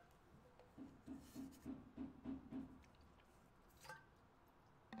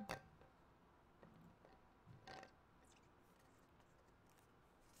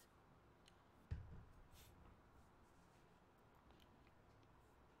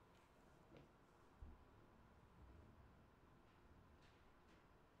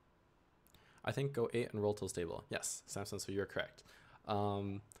 I think go 8 and roll till stable. Yes, Samson, so you're correct.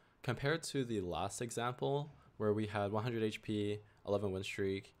 Compared to the last example where we had 100 HP, 11 win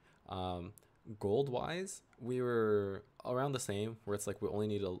streak, gold wise, we were around the same, where it's like we only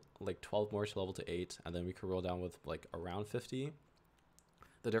need like 12 more to level to 8, and then we could roll down with like around 50.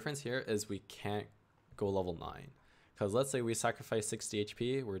 The difference here is we can't go level 9, because let's say we sacrifice 60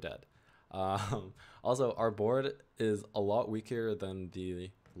 HP, we're dead. Also, our board is a lot weaker than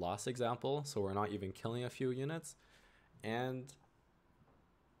the last example, so we're not even killing a few units, and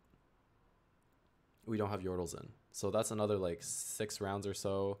we don't have yordles in. So that's another like 6 rounds or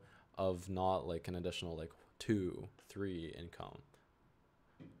so of not like an additional like 2, 3 income.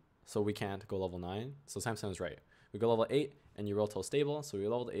 So we can't go level 9. So Samson is right. We go level 8 and you roll till stable. So we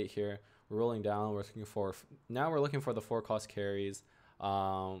leveled 8 here. We're rolling down. We're looking for, now we're looking for the 4 cost carries.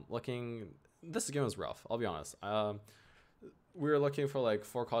 This game was rough, I'll be honest. We were looking for like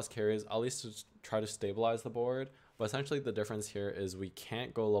 4 cost carries, at least to try to stabilize the board. But essentially the difference here is we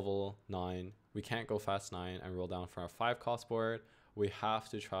can't go level 9. We can't go fast 9 and roll down for a 5 cost board. We have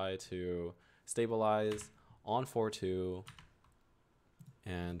to try to stabilize on 4-2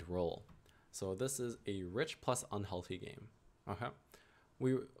 and roll. So this is a rich plus unhealthy game. Okay.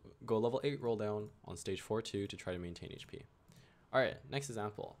 We go level 8 roll down on stage 4-2 to try to maintain HP. All right, next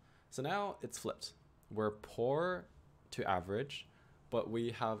example. So now it's flipped. We're poor to average, but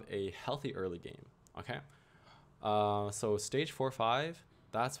we have a healthy early game. Okay. So stage 4-5,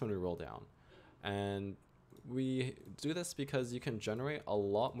 that's when we roll down. And we do this because you can generate a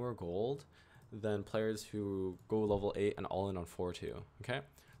lot more gold than players who go level 8 and all in on 4-2. Okay.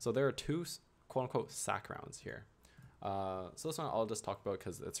 So there are 2 quote unquote sack rounds here. So this one I'll just talk about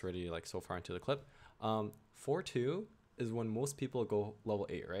because it's already like so far into the clip. 4-2 is when most people go level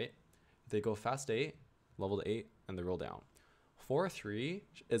 8, right? They go fast 8, level to 8, and they roll down. 4-3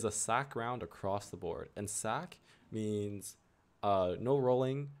 is a sack round across the board, and sack means no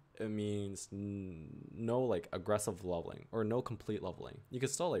rolling. It means no like aggressive leveling or no complete leveling. You can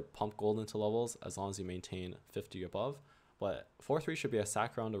still like pump gold into levels as long as you maintain 50 above, but 4-3 should be a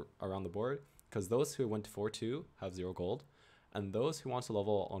sack round around the board, because those who went to 4-2 have 0 gold, and those who want to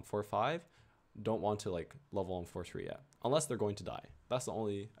level on 4-5 don't want to like level on 4-3 yet, unless they're going to die. That's the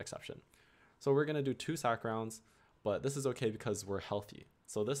only exception. So we're gonna do 2 sack rounds, but this is okay because we're healthy.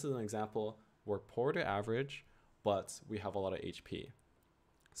 So this is an example. We're poor to average, but we have a lot of HP.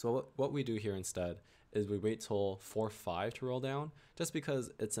 So what we do here instead is we wait till 4-5 to roll down, just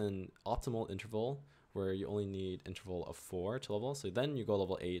because it's an optimal interval where you only need interval of 4 to level. So then you go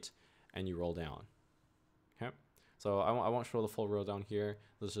level 8 and you roll down. Okay. So I won't show the full roll down here.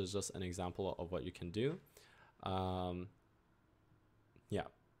 This is just an example of what you can do. Yeah.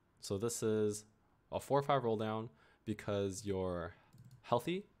 So this is a 4-5 roll down because you're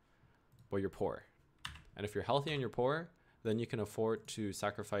healthy, but you're poor. And if you're healthy and you're poor, then you can afford to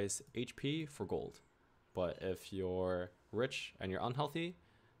sacrifice HP for gold. But if you're rich and you're unhealthy,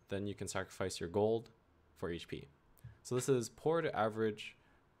 then you can sacrifice your gold for HP. So this is poor to average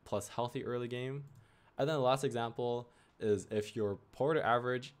plus healthy early game. And then the last example is if you're poor to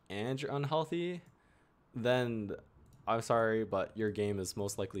average and you're unhealthy, then I'm sorry, but your game is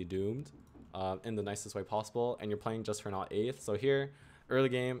most likely doomed in the nicest way possible, and you're playing just for not 8th. So here, early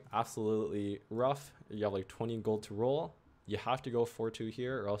game, absolutely rough. You have like 20 gold to roll. You have to go 4-2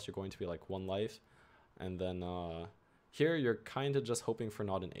 here, or else you're going to be like 1 life. And then here, you're kind of just hoping for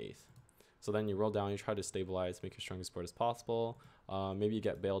not an 8th. So then you roll down, you try to stabilize, make your strongest board as possible. Maybe you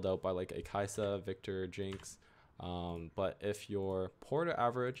get bailed out by like a Kaisa, Victor, Jinx. But if you're poor to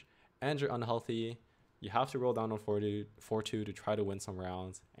average and you're unhealthy, you have to roll down on 4-2 to try to win some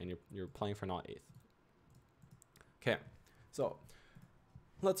rounds, and you're playing for not 8th. Okay, so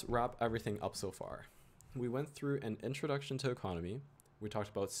let's wrap everything up so far. We went through an introduction to economy. We talked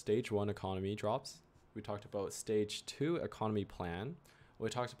about stage 1 economy drops. We talked about stage 2 economy plan. We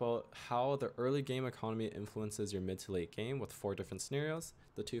talked about how the early game economy influences your mid to late game with 4 different scenarios,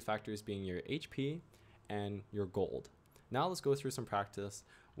 the 2 factors being your HP and your gold. Now let's go through some practice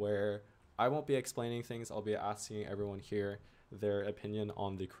where I won't be explaining things. I'll be asking everyone here their opinion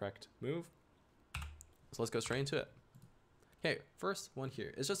on the correct move. So let's go straight into it. Okay, first one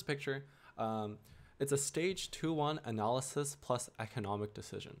here is just a picture. It's a stage 2-1 analysis plus economic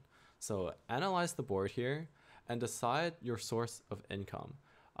decision. So analyze the board here and decide your source of income.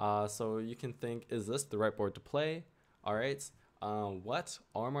 So you can think, is this the right board to play? All right, what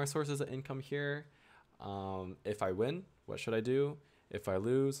are my sources of income here? If I win, what should I do? If I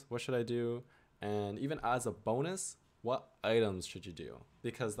lose, what should I do? And even as a bonus, what items should you do?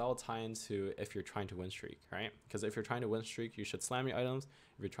 Because that will tie into if you're trying to win streak, right? Because if you're trying to win streak, you should slam your items.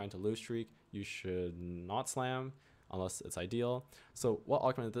 If you're trying to lose streak, you should not slam unless it's ideal. So what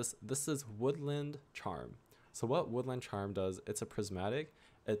augment is this? This is Woodland Charm. So what Woodland Charm does, it's a prismatic.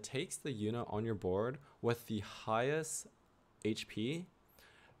 It takes the unit on your board with the highest HP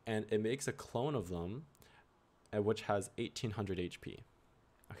and it makes a clone of them, which has 1800 HP.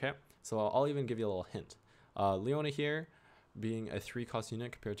 Okay, so I'll even give you a little hint. Leona here, being a 3-cost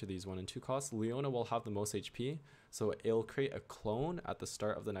unit compared to these 1 and 2 costs, Leona will have the most HP, so it'll create a clone at the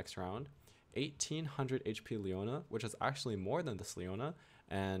start of the next round. 1800 HP Leona, which is actually more than this Leona,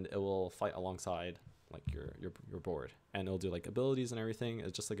 and it will fight alongside like your board, and it'll do like abilities and everything.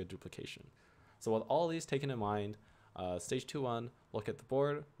 It's just like a duplication. So with all these taken in mind, stage 2-1, look at the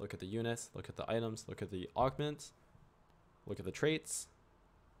board, look at the units, look at the items, look at the augments, look at the traits,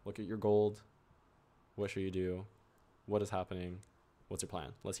 look at your gold. What should you do? What is happening? What's your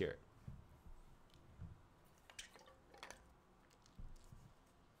plan? Let's hear it.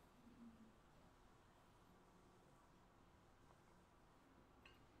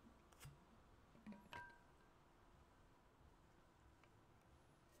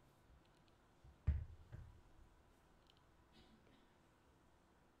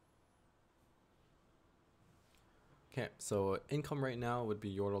 Okay, so income right now would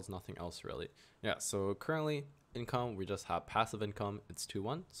be Yordles, nothing else really. Yeah, so currently income, we just have passive income. It's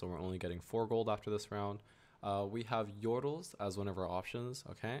 2-1, so we're only getting 4 gold after this round. We have Yordles as one of our options.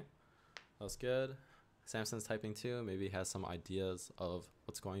 Okay, that's good. Samson's typing too. Maybe he has some ideas of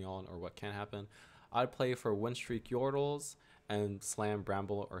what's going on or what can happen. I'd play for win streak Yordles and slam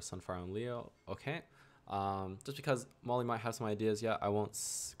Bramble or Sunfire and Leo. Okay. Just because Molly might have some ideas. Yeah, I won't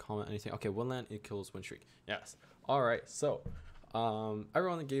comment anything. Okay, Woodland equals win streak. Yes. All right. So,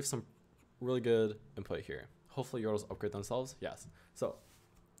 everyone gave some really good input here. Hopefully, Yordles upgrade themselves. Yes. So,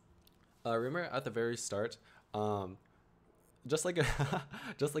 remember at the very start, just like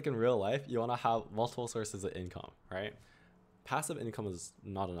just like in real life, you want to have multiple sources of income, right? Passive income is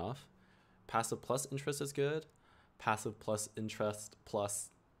not enough. Passive plus interest is good. Passive plus interest plus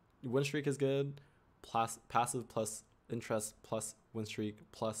win streak is good. Passive plus interest plus win streak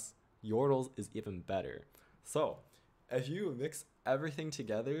plus Yordles is even better. So if you mix everything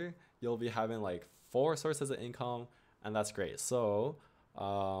together, you'll be having like 4 sources of income, and that's great. So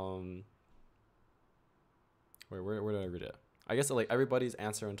where did I read it? I guess like everybody's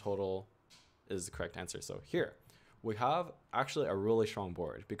answer in total is the correct answer. So here we have actually a really strong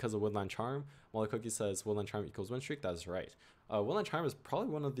board because of Woodland Charm. Molly Cookie says Woodland Charm equals win streak. That's right. Woodland Charm is probably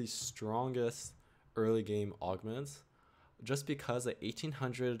one of the strongest early game augments, just because the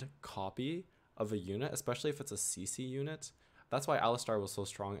 1800 copy of a unit, especially if it's a CC unit, that's why Alistar was so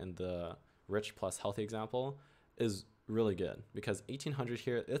strong in the rich plus healthy example, is really good, because 1800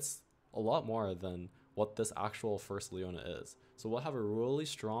 here, it's a lot more than what this actual first Leona is. So we'll have a really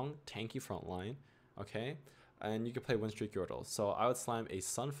strong tanky front line, okay? And you can play win streak Yordles. So I would slam a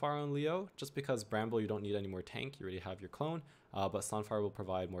Sunfire on Leo, just because Bramble, you don't need any more tank, you already have your clone, but Sunfire will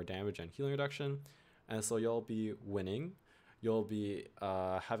provide more damage and healing reduction. And so you'll be winning. You'll be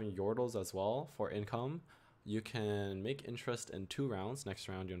having Yordles as well for income. You can make interest in 2 rounds. Next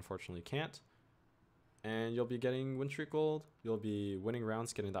round you unfortunately can't. And you'll be getting win streak gold. You'll be winning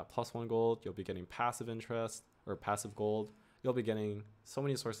rounds, getting that +1 gold. You'll be getting passive interest or passive gold. You'll be getting so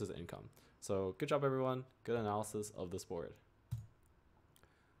many sources of income. So good job everyone. Good analysis of this board.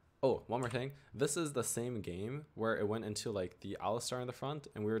 Oh, one more thing. This is the same game where it went into like the Alistar in the front,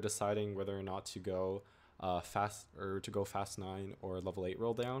 and we were deciding whether or not to go fast 9 or level 8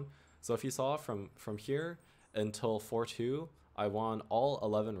 roll down. So if you saw from here until 4-2, I won all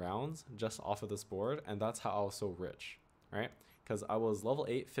 11 rounds just off of this board, and that's how I was so rich, right? Because I was level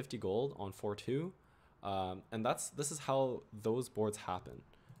 8, 50 gold on 4-2, and this is how those boards happen.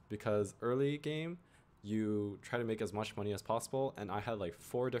 Because early game, you try to make as much money as possible, and I had like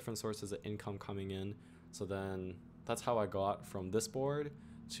 4 different sources of income coming in. So then that's how I got from this board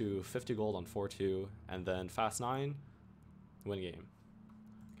to 50 gold on 4-2, and then fast 9, win game.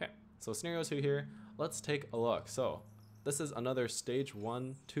 Okay, so scenario 2 here, let's take a look. So this is another stage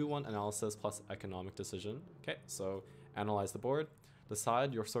 2-1 analysis plus economic decision. Okay, so analyze the board,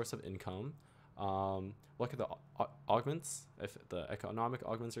 decide your source of income, look at the augments, if the economic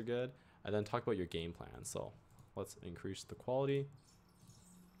augments are good, and then talk about your game plan. So let's increase the quality.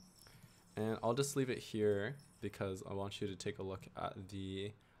 And I'll just leave it here because I want you to take a look at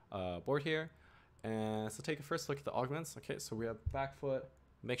the board here. And so take a first look at the augments. Okay, so we have backfoot,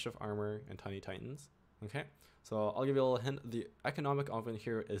 makeshift armor, and tiny titans. Okay, so I'll give you a little hint. The economic augment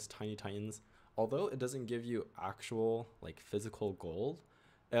here is tiny titans. although it doesn't give you actual like physical gold,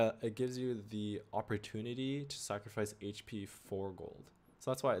 it gives you the opportunity to sacrifice HP for gold.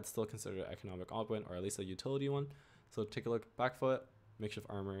 So that's why it's still considered an economic augment, or at least a utility one. So take a look, back foot, makeshift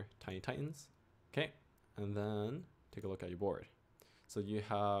armor, tiny titans. Okay, and then take a look at your board. So you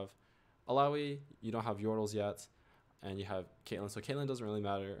have Alawi, you don't have Yordles yet, and you have Caitlyn. So Caitlyn doesn't really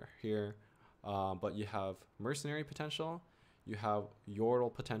matter here, but you have mercenary potential, you have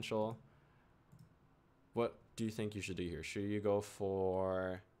Yordle potential. What do you think you should do here? Should you go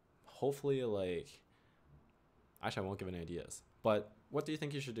for, hopefully, like, actually I won't give any ideas, but what do you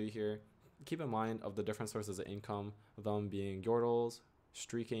think you should do here? Keep in mind of the different sources of income, them being Yordles,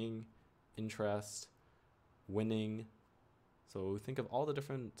 streaking, interest, winning. So think of all the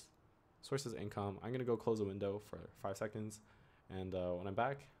different sources of income. I'm gonna go close the window for 5 seconds, and when I'm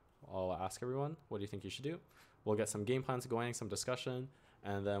back, I'll ask everyone, what do you think you should do? We'll get some game plans going, some discussion,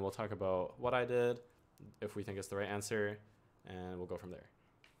 and then we'll talk about what I did, if we think it's the right answer, and we'll go from there.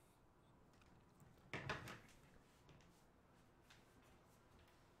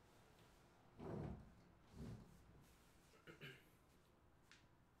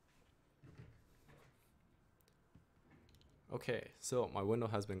 Okay, so my window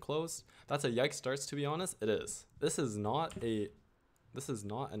has been closed. That's a yikes starts, to be honest. It is. This is not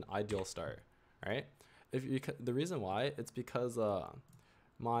an ideal start, right? The reason why, it's because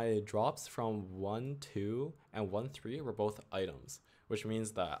my drops from 1, 2, and 1, 3 were both items, which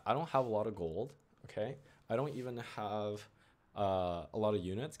means that I don't have a lot of gold, okay? I don't even have a lot of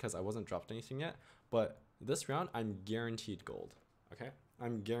units because I wasn't dropped anything yet, but this round, I'm guaranteed gold, okay?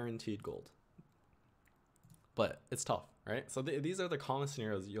 I'm guaranteed gold. But it's tough, right? So these are the common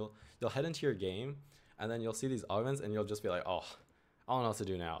scenarios. You'll head into your game, and then you'll see these augments, and you'll just be like, oh, I don't know what to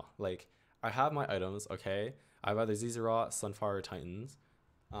do now. Like, I have my items, okay? I have either Zizerot, Sunfire, or Titans.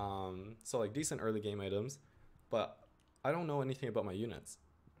 So like decent early game items, but I don't know anything about my units.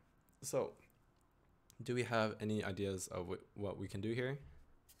 So do we have any ideas of what we can do here?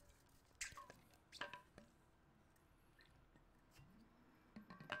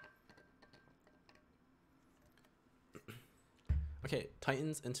 Okay,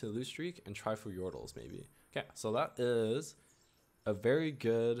 Titans into Loose Streak and try for Yordles maybe. Okay, so that is a very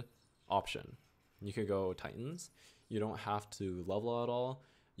good option. You could go Titans. You don't have to level at all.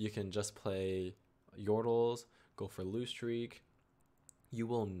 You can just play Yordles, go for Loose Streak. You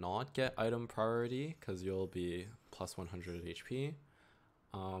will not get item priority because you'll be plus 100 HP.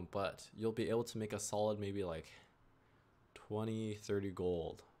 But you'll be able to make a solid maybe like 20, 30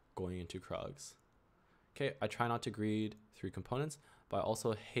 gold going into Krugs. Okay, I try not to greed 3 components, but I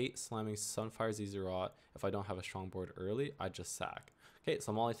also hate slamming Sunfire Zizerot. If I don't have a strong board early, I just sack. Okay,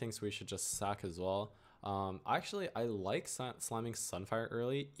 so Molly thinks we should just sack as well. Actually, I like slamming Sunfire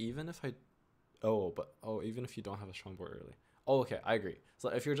early, even if even if you don't have a strong board early. Oh, okay, I agree. So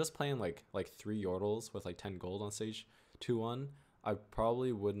if you're just playing like 3 Yordles with like 10 gold on stage 2-1, I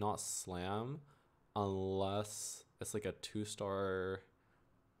probably would not slam unless it's like a 2-star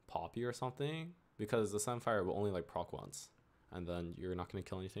Poppy or something, because the Sunfire will only like proc once, and then you're not going to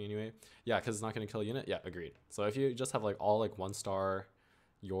kill anything anyway. Yeah, because it's not going to kill a unit. Yeah, agreed. So if you just have like all like 1-star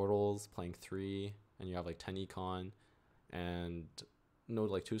Yordles playing 3, and you have like 10 econ and no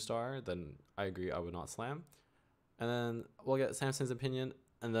like 2-star, then I agree, I would not slam. And then we'll get Samson's opinion,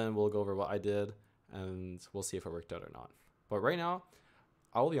 and then we'll go over what I did, and we'll see if it worked out or not. But right now,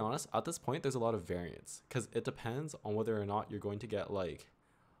 I will be honest, at this point, there's a lot of variance, because it depends on whether or not you're going to get like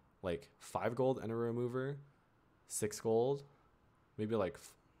 5 gold and a remover, 6 gold, maybe like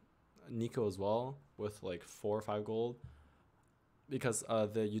Nico as well with like 4 or 5 gold, because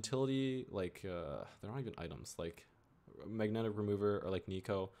the utility, like they're not even items, like magnetic remover or like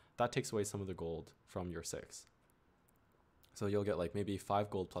Nico, that takes away some of the gold from your 6. So you'll get like maybe 5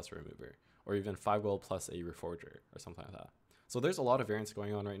 gold plus a remover, or even 5 gold plus a reforger or something like that. So there's a lot of variance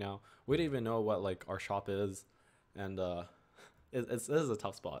going on right now. We don't even know what like our shop is, and it is a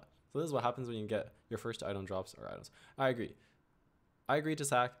tough spot. So this is what happens when you get your first item drops or items. I agree to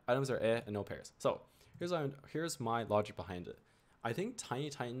sack. Items are and no pairs. So here's my logic behind it. I think Tiny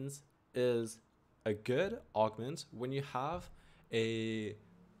Titans is a good augment when you have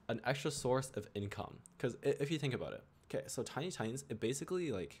an extra source of income. Because if you think about it, okay, so Tiny Titans, it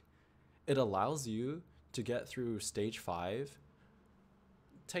basically like, it allows you to get through stage 5,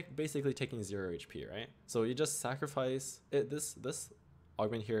 basically taking 0 HP, right? So you just sacrifice it. This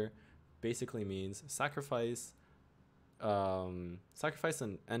augment here basically means sacrifice an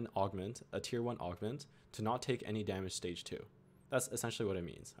augment, a tier 1 augment, to not take any damage stage 2. That's essentially what it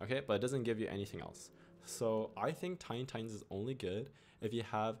means, okay? But it doesn't give you anything else. So I think Tiny Titans is only good if you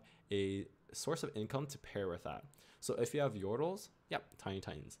have a source of income to pair with that. So if you have Yordles, yep, Tiny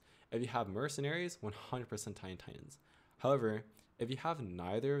Titans. If you have Mercenaries, 100% Tiny Titans. However, if you have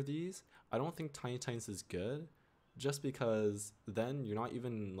neither of these, I don't think Tiny Titans is good, just because then you're not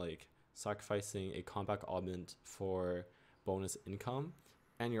even like sacrificing a combat augment for bonus income,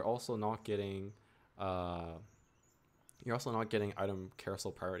 and you're also not getting item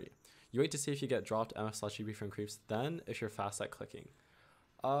carousel priority. You wait to see if you get dropped MF/GP from creeps, then if you're fast at clicking.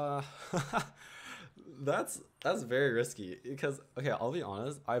 That's very risky, because okay, I'll be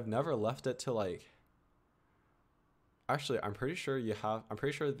honest, I've never left it to like, actually I'm pretty sure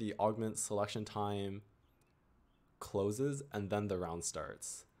the augment selection time closes and then the round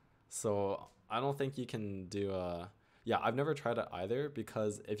starts. So I don't think you can do yeah, I've never tried it either,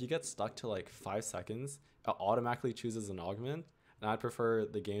 because if you get stuck to like 5 seconds, it automatically chooses an augment, and I'd prefer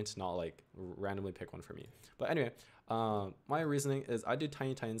the game to not like randomly pick one for me. But anyway, my reasoning is I do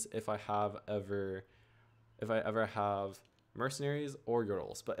Tiny Titans if I ever have Mercenaries or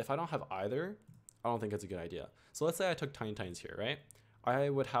Yordles. But if I don't have either, I don't think it's a good idea. So let's say I took Tiny Titans here, right? I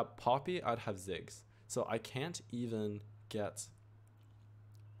would have Poppy, I'd have Ziggs. So I can't even get,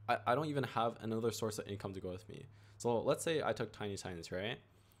 I don't even have another source of income to go with me. So let's say I took Tiny Titans, right?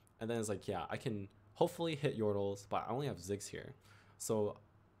 And then it's like, yeah, I can hopefully hit Yordles, but I only have Ziggs here. So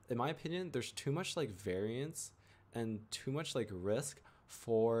in my opinion, there's too much like variance and too much like risk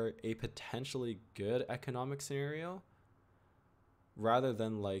for a potentially good economic scenario, rather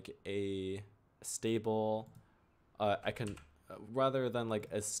than like a stable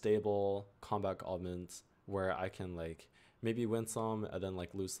stable combat augment where I can like maybe win some and then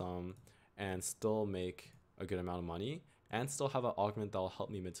like lose some and still make a good amount of money and still have an augment that'll help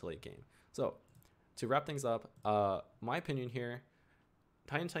me mid to late game. So to wrap things up, my opinion here,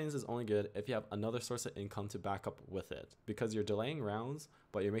 Tiny Titans is only good if you have another source of income to back up with it, because you're delaying rounds,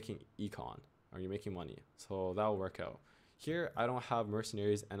 but you're making econ, or you're making money. So that'll work out. Here, I don't have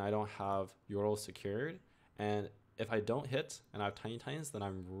Mercenaries and I don't have Yordle secured. And if I don't hit and I have Tiny Titans, then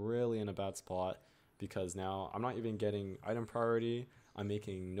I'm really in a bad spot, because now I'm not even getting item priority. I'm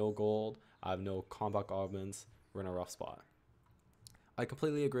making no gold. I have no combat augments. We're in a rough spot. I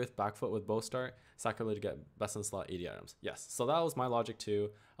completely agree with backfoot with bow start, sacrilege to get best in slot 80 items. Yes, so that was my logic too.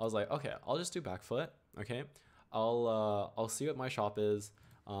 I was like, okay, I'll just do backfoot. Okay, I'll see what my shop is.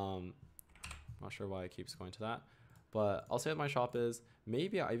 Not sure why it keeps going to that, but I'll see what my shop is.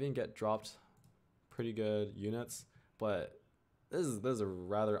 Maybe I even get dropped pretty good units, but this is a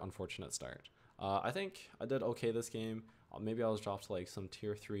rather unfortunate start. I think I did okay this game. Maybe I was dropped like some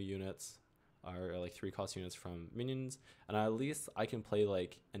tier 3 units, or like 3 cost units from minions, and at least I can play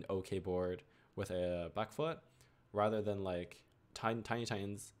like an okay board with a backfoot, rather than like Tiny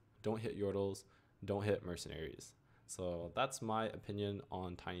Titans, don't hit Yordles, don't hit Mercenaries. So that's my opinion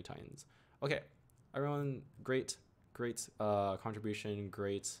on Tiny Titans. Okay, everyone, great contribution,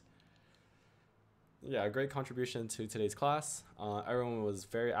 great contribution to today's class. Everyone was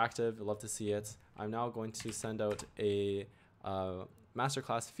very active. I'd love to see it. I'm now going to send out a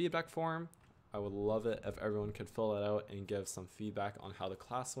masterclass feedback form. I would love it if everyone could fill it out and give some feedback on how the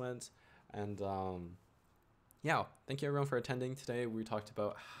class went. And yeah, thank you everyone for attending today. We talked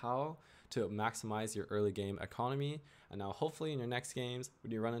about how to maximize your early game economy. And now hopefully in your next games,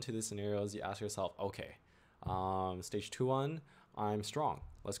 when you run into these scenarios, you ask yourself, okay, stage 2-1, I'm strong.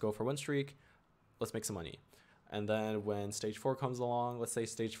 Let's go for win streak. Let's make some money. And then when stage 4 comes along, let's say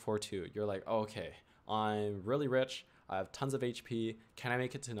stage 4-2, you're like, oh, okay, I'm really rich. I have tons of HP. Can I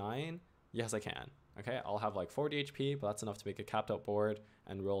make it to 9? Yes, I can. Okay, I'll have like 40 HP, but that's enough to make a capped out board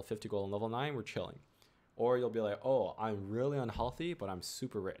and roll 50 gold on level 9. We're chilling. Or you'll be like, oh, I'm really unhealthy, but I'm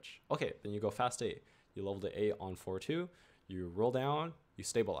super rich. Okay, then you go fast 8. You level to 8 on 4-2. You roll down, you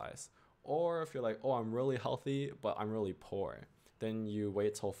stabilize. Or if you're like, oh, I'm really healthy, but I'm really poor, then you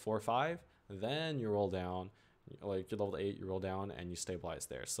wait till 4-5. Then you roll down, like you're level 8, you roll down and you stabilize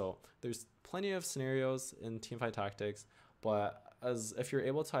there. So there's plenty of scenarios in teamfight tactics, but as if you're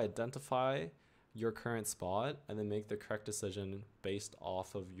able to identify your current spot and then make the correct decision based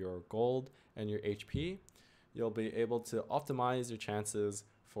off of your gold and your HP, you'll be able to optimize your chances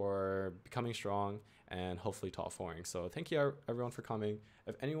for becoming strong and hopefully top 4ing. So thank you everyone for coming.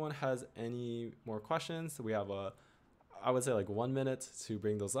 If anyone has any more questions, we have I would say like 1 minute to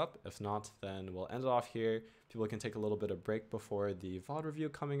bring those up. If not, then we'll end it off here. People can take a little bit of break before the VOD review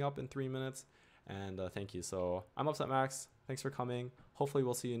coming up in 3 minutes. And thank you. So I'm Upset Max. Thanks for coming. Hopefully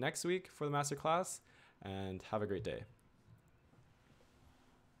we'll see you next week for the masterclass, and have a great day.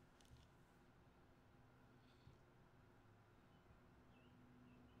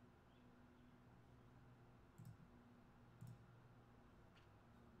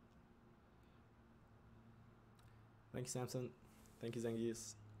 Thank you, Samson. Thank you,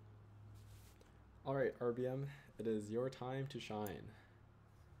 Zengiz. All right, RBM, it is your time to shine.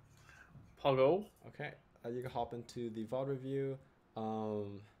 I'll go. Okay, you can hop into the VOD review.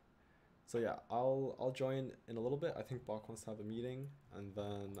 So yeah, I'll join in a little bit. I think Bach wants to have a meeting, and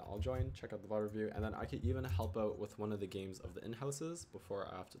then I'll join, check out the VOD review, and then I could even help out with one of the games of the in-houses before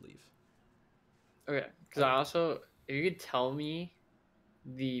I have to leave. Okay, because I also, if you could tell me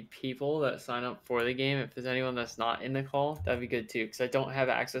the people that sign up for the game, if there's anyone that's not in the call, that'd be good too, because I don't have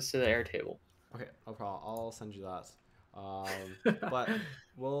access to the Airtable. Okay, no problem. I'll send you that. But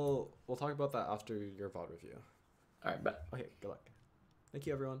we'll talk about that after your VOD review. All right, bet. Okay, good luck. Thank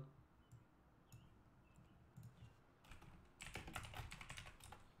you, everyone.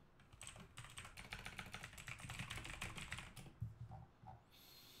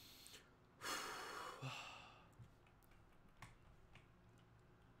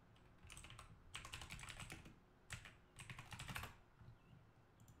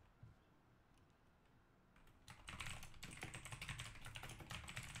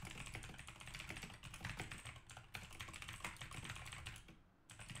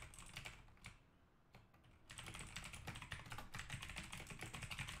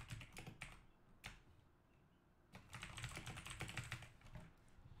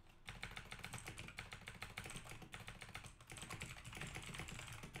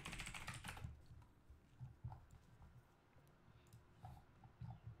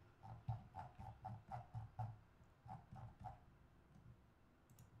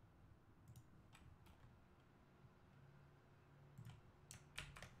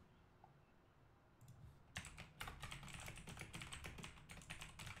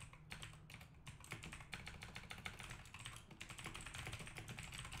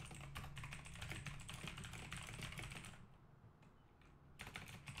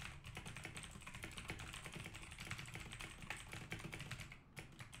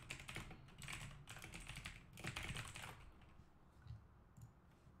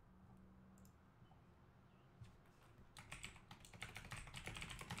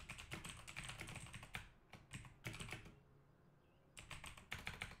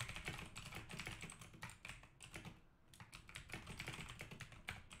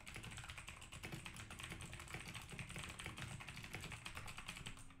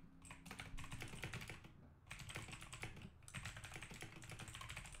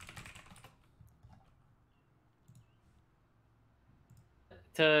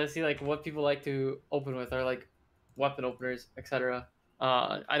 To see like what people like to open with, or like weapon openers, etc.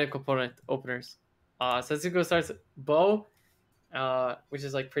 Item component openers. Setsuko starts bow, which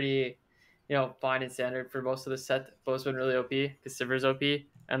is like pretty, fine and standard for most of the set. Bow's been really OP because Sivir's OP,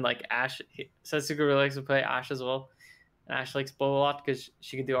 and like Ashe, Setsuko really likes to play Ashe as well, and Ashe likes bow a lot because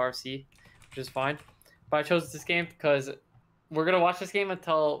she can do RC, which is fine. But I chose this game because we're gonna watch this game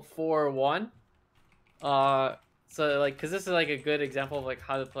until 4-1. So like, cause this is like a good example of like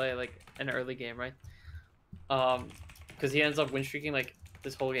how to play like an early game, right? Cause he ends up win streaking like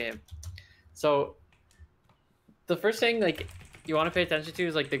this whole game. So the first thing like you want to pay attention to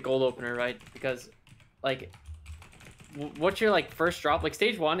is like the gold opener, right? Because like what's your like first drop? Like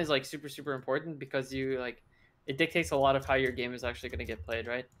stage 1 is like super important because you like it dictates a lot of how your game is actually gonna get played,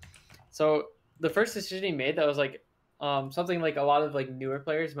 right? So the first decision he made that was like something like a lot of like newer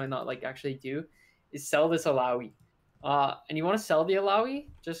players might not like actually do is sell this Alawi. And you want to sell the Alawi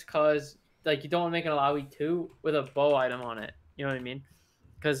just because like you don't want to make an Alawi 2 with a bow item on it. You know what I mean?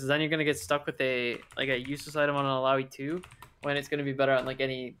 Because then you're gonna get stuck with a useless item on an Alawi 2 when it's gonna be better on like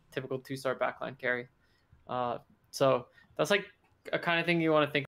any typical 2-star backline carry. So that's like a kind of thing you want to think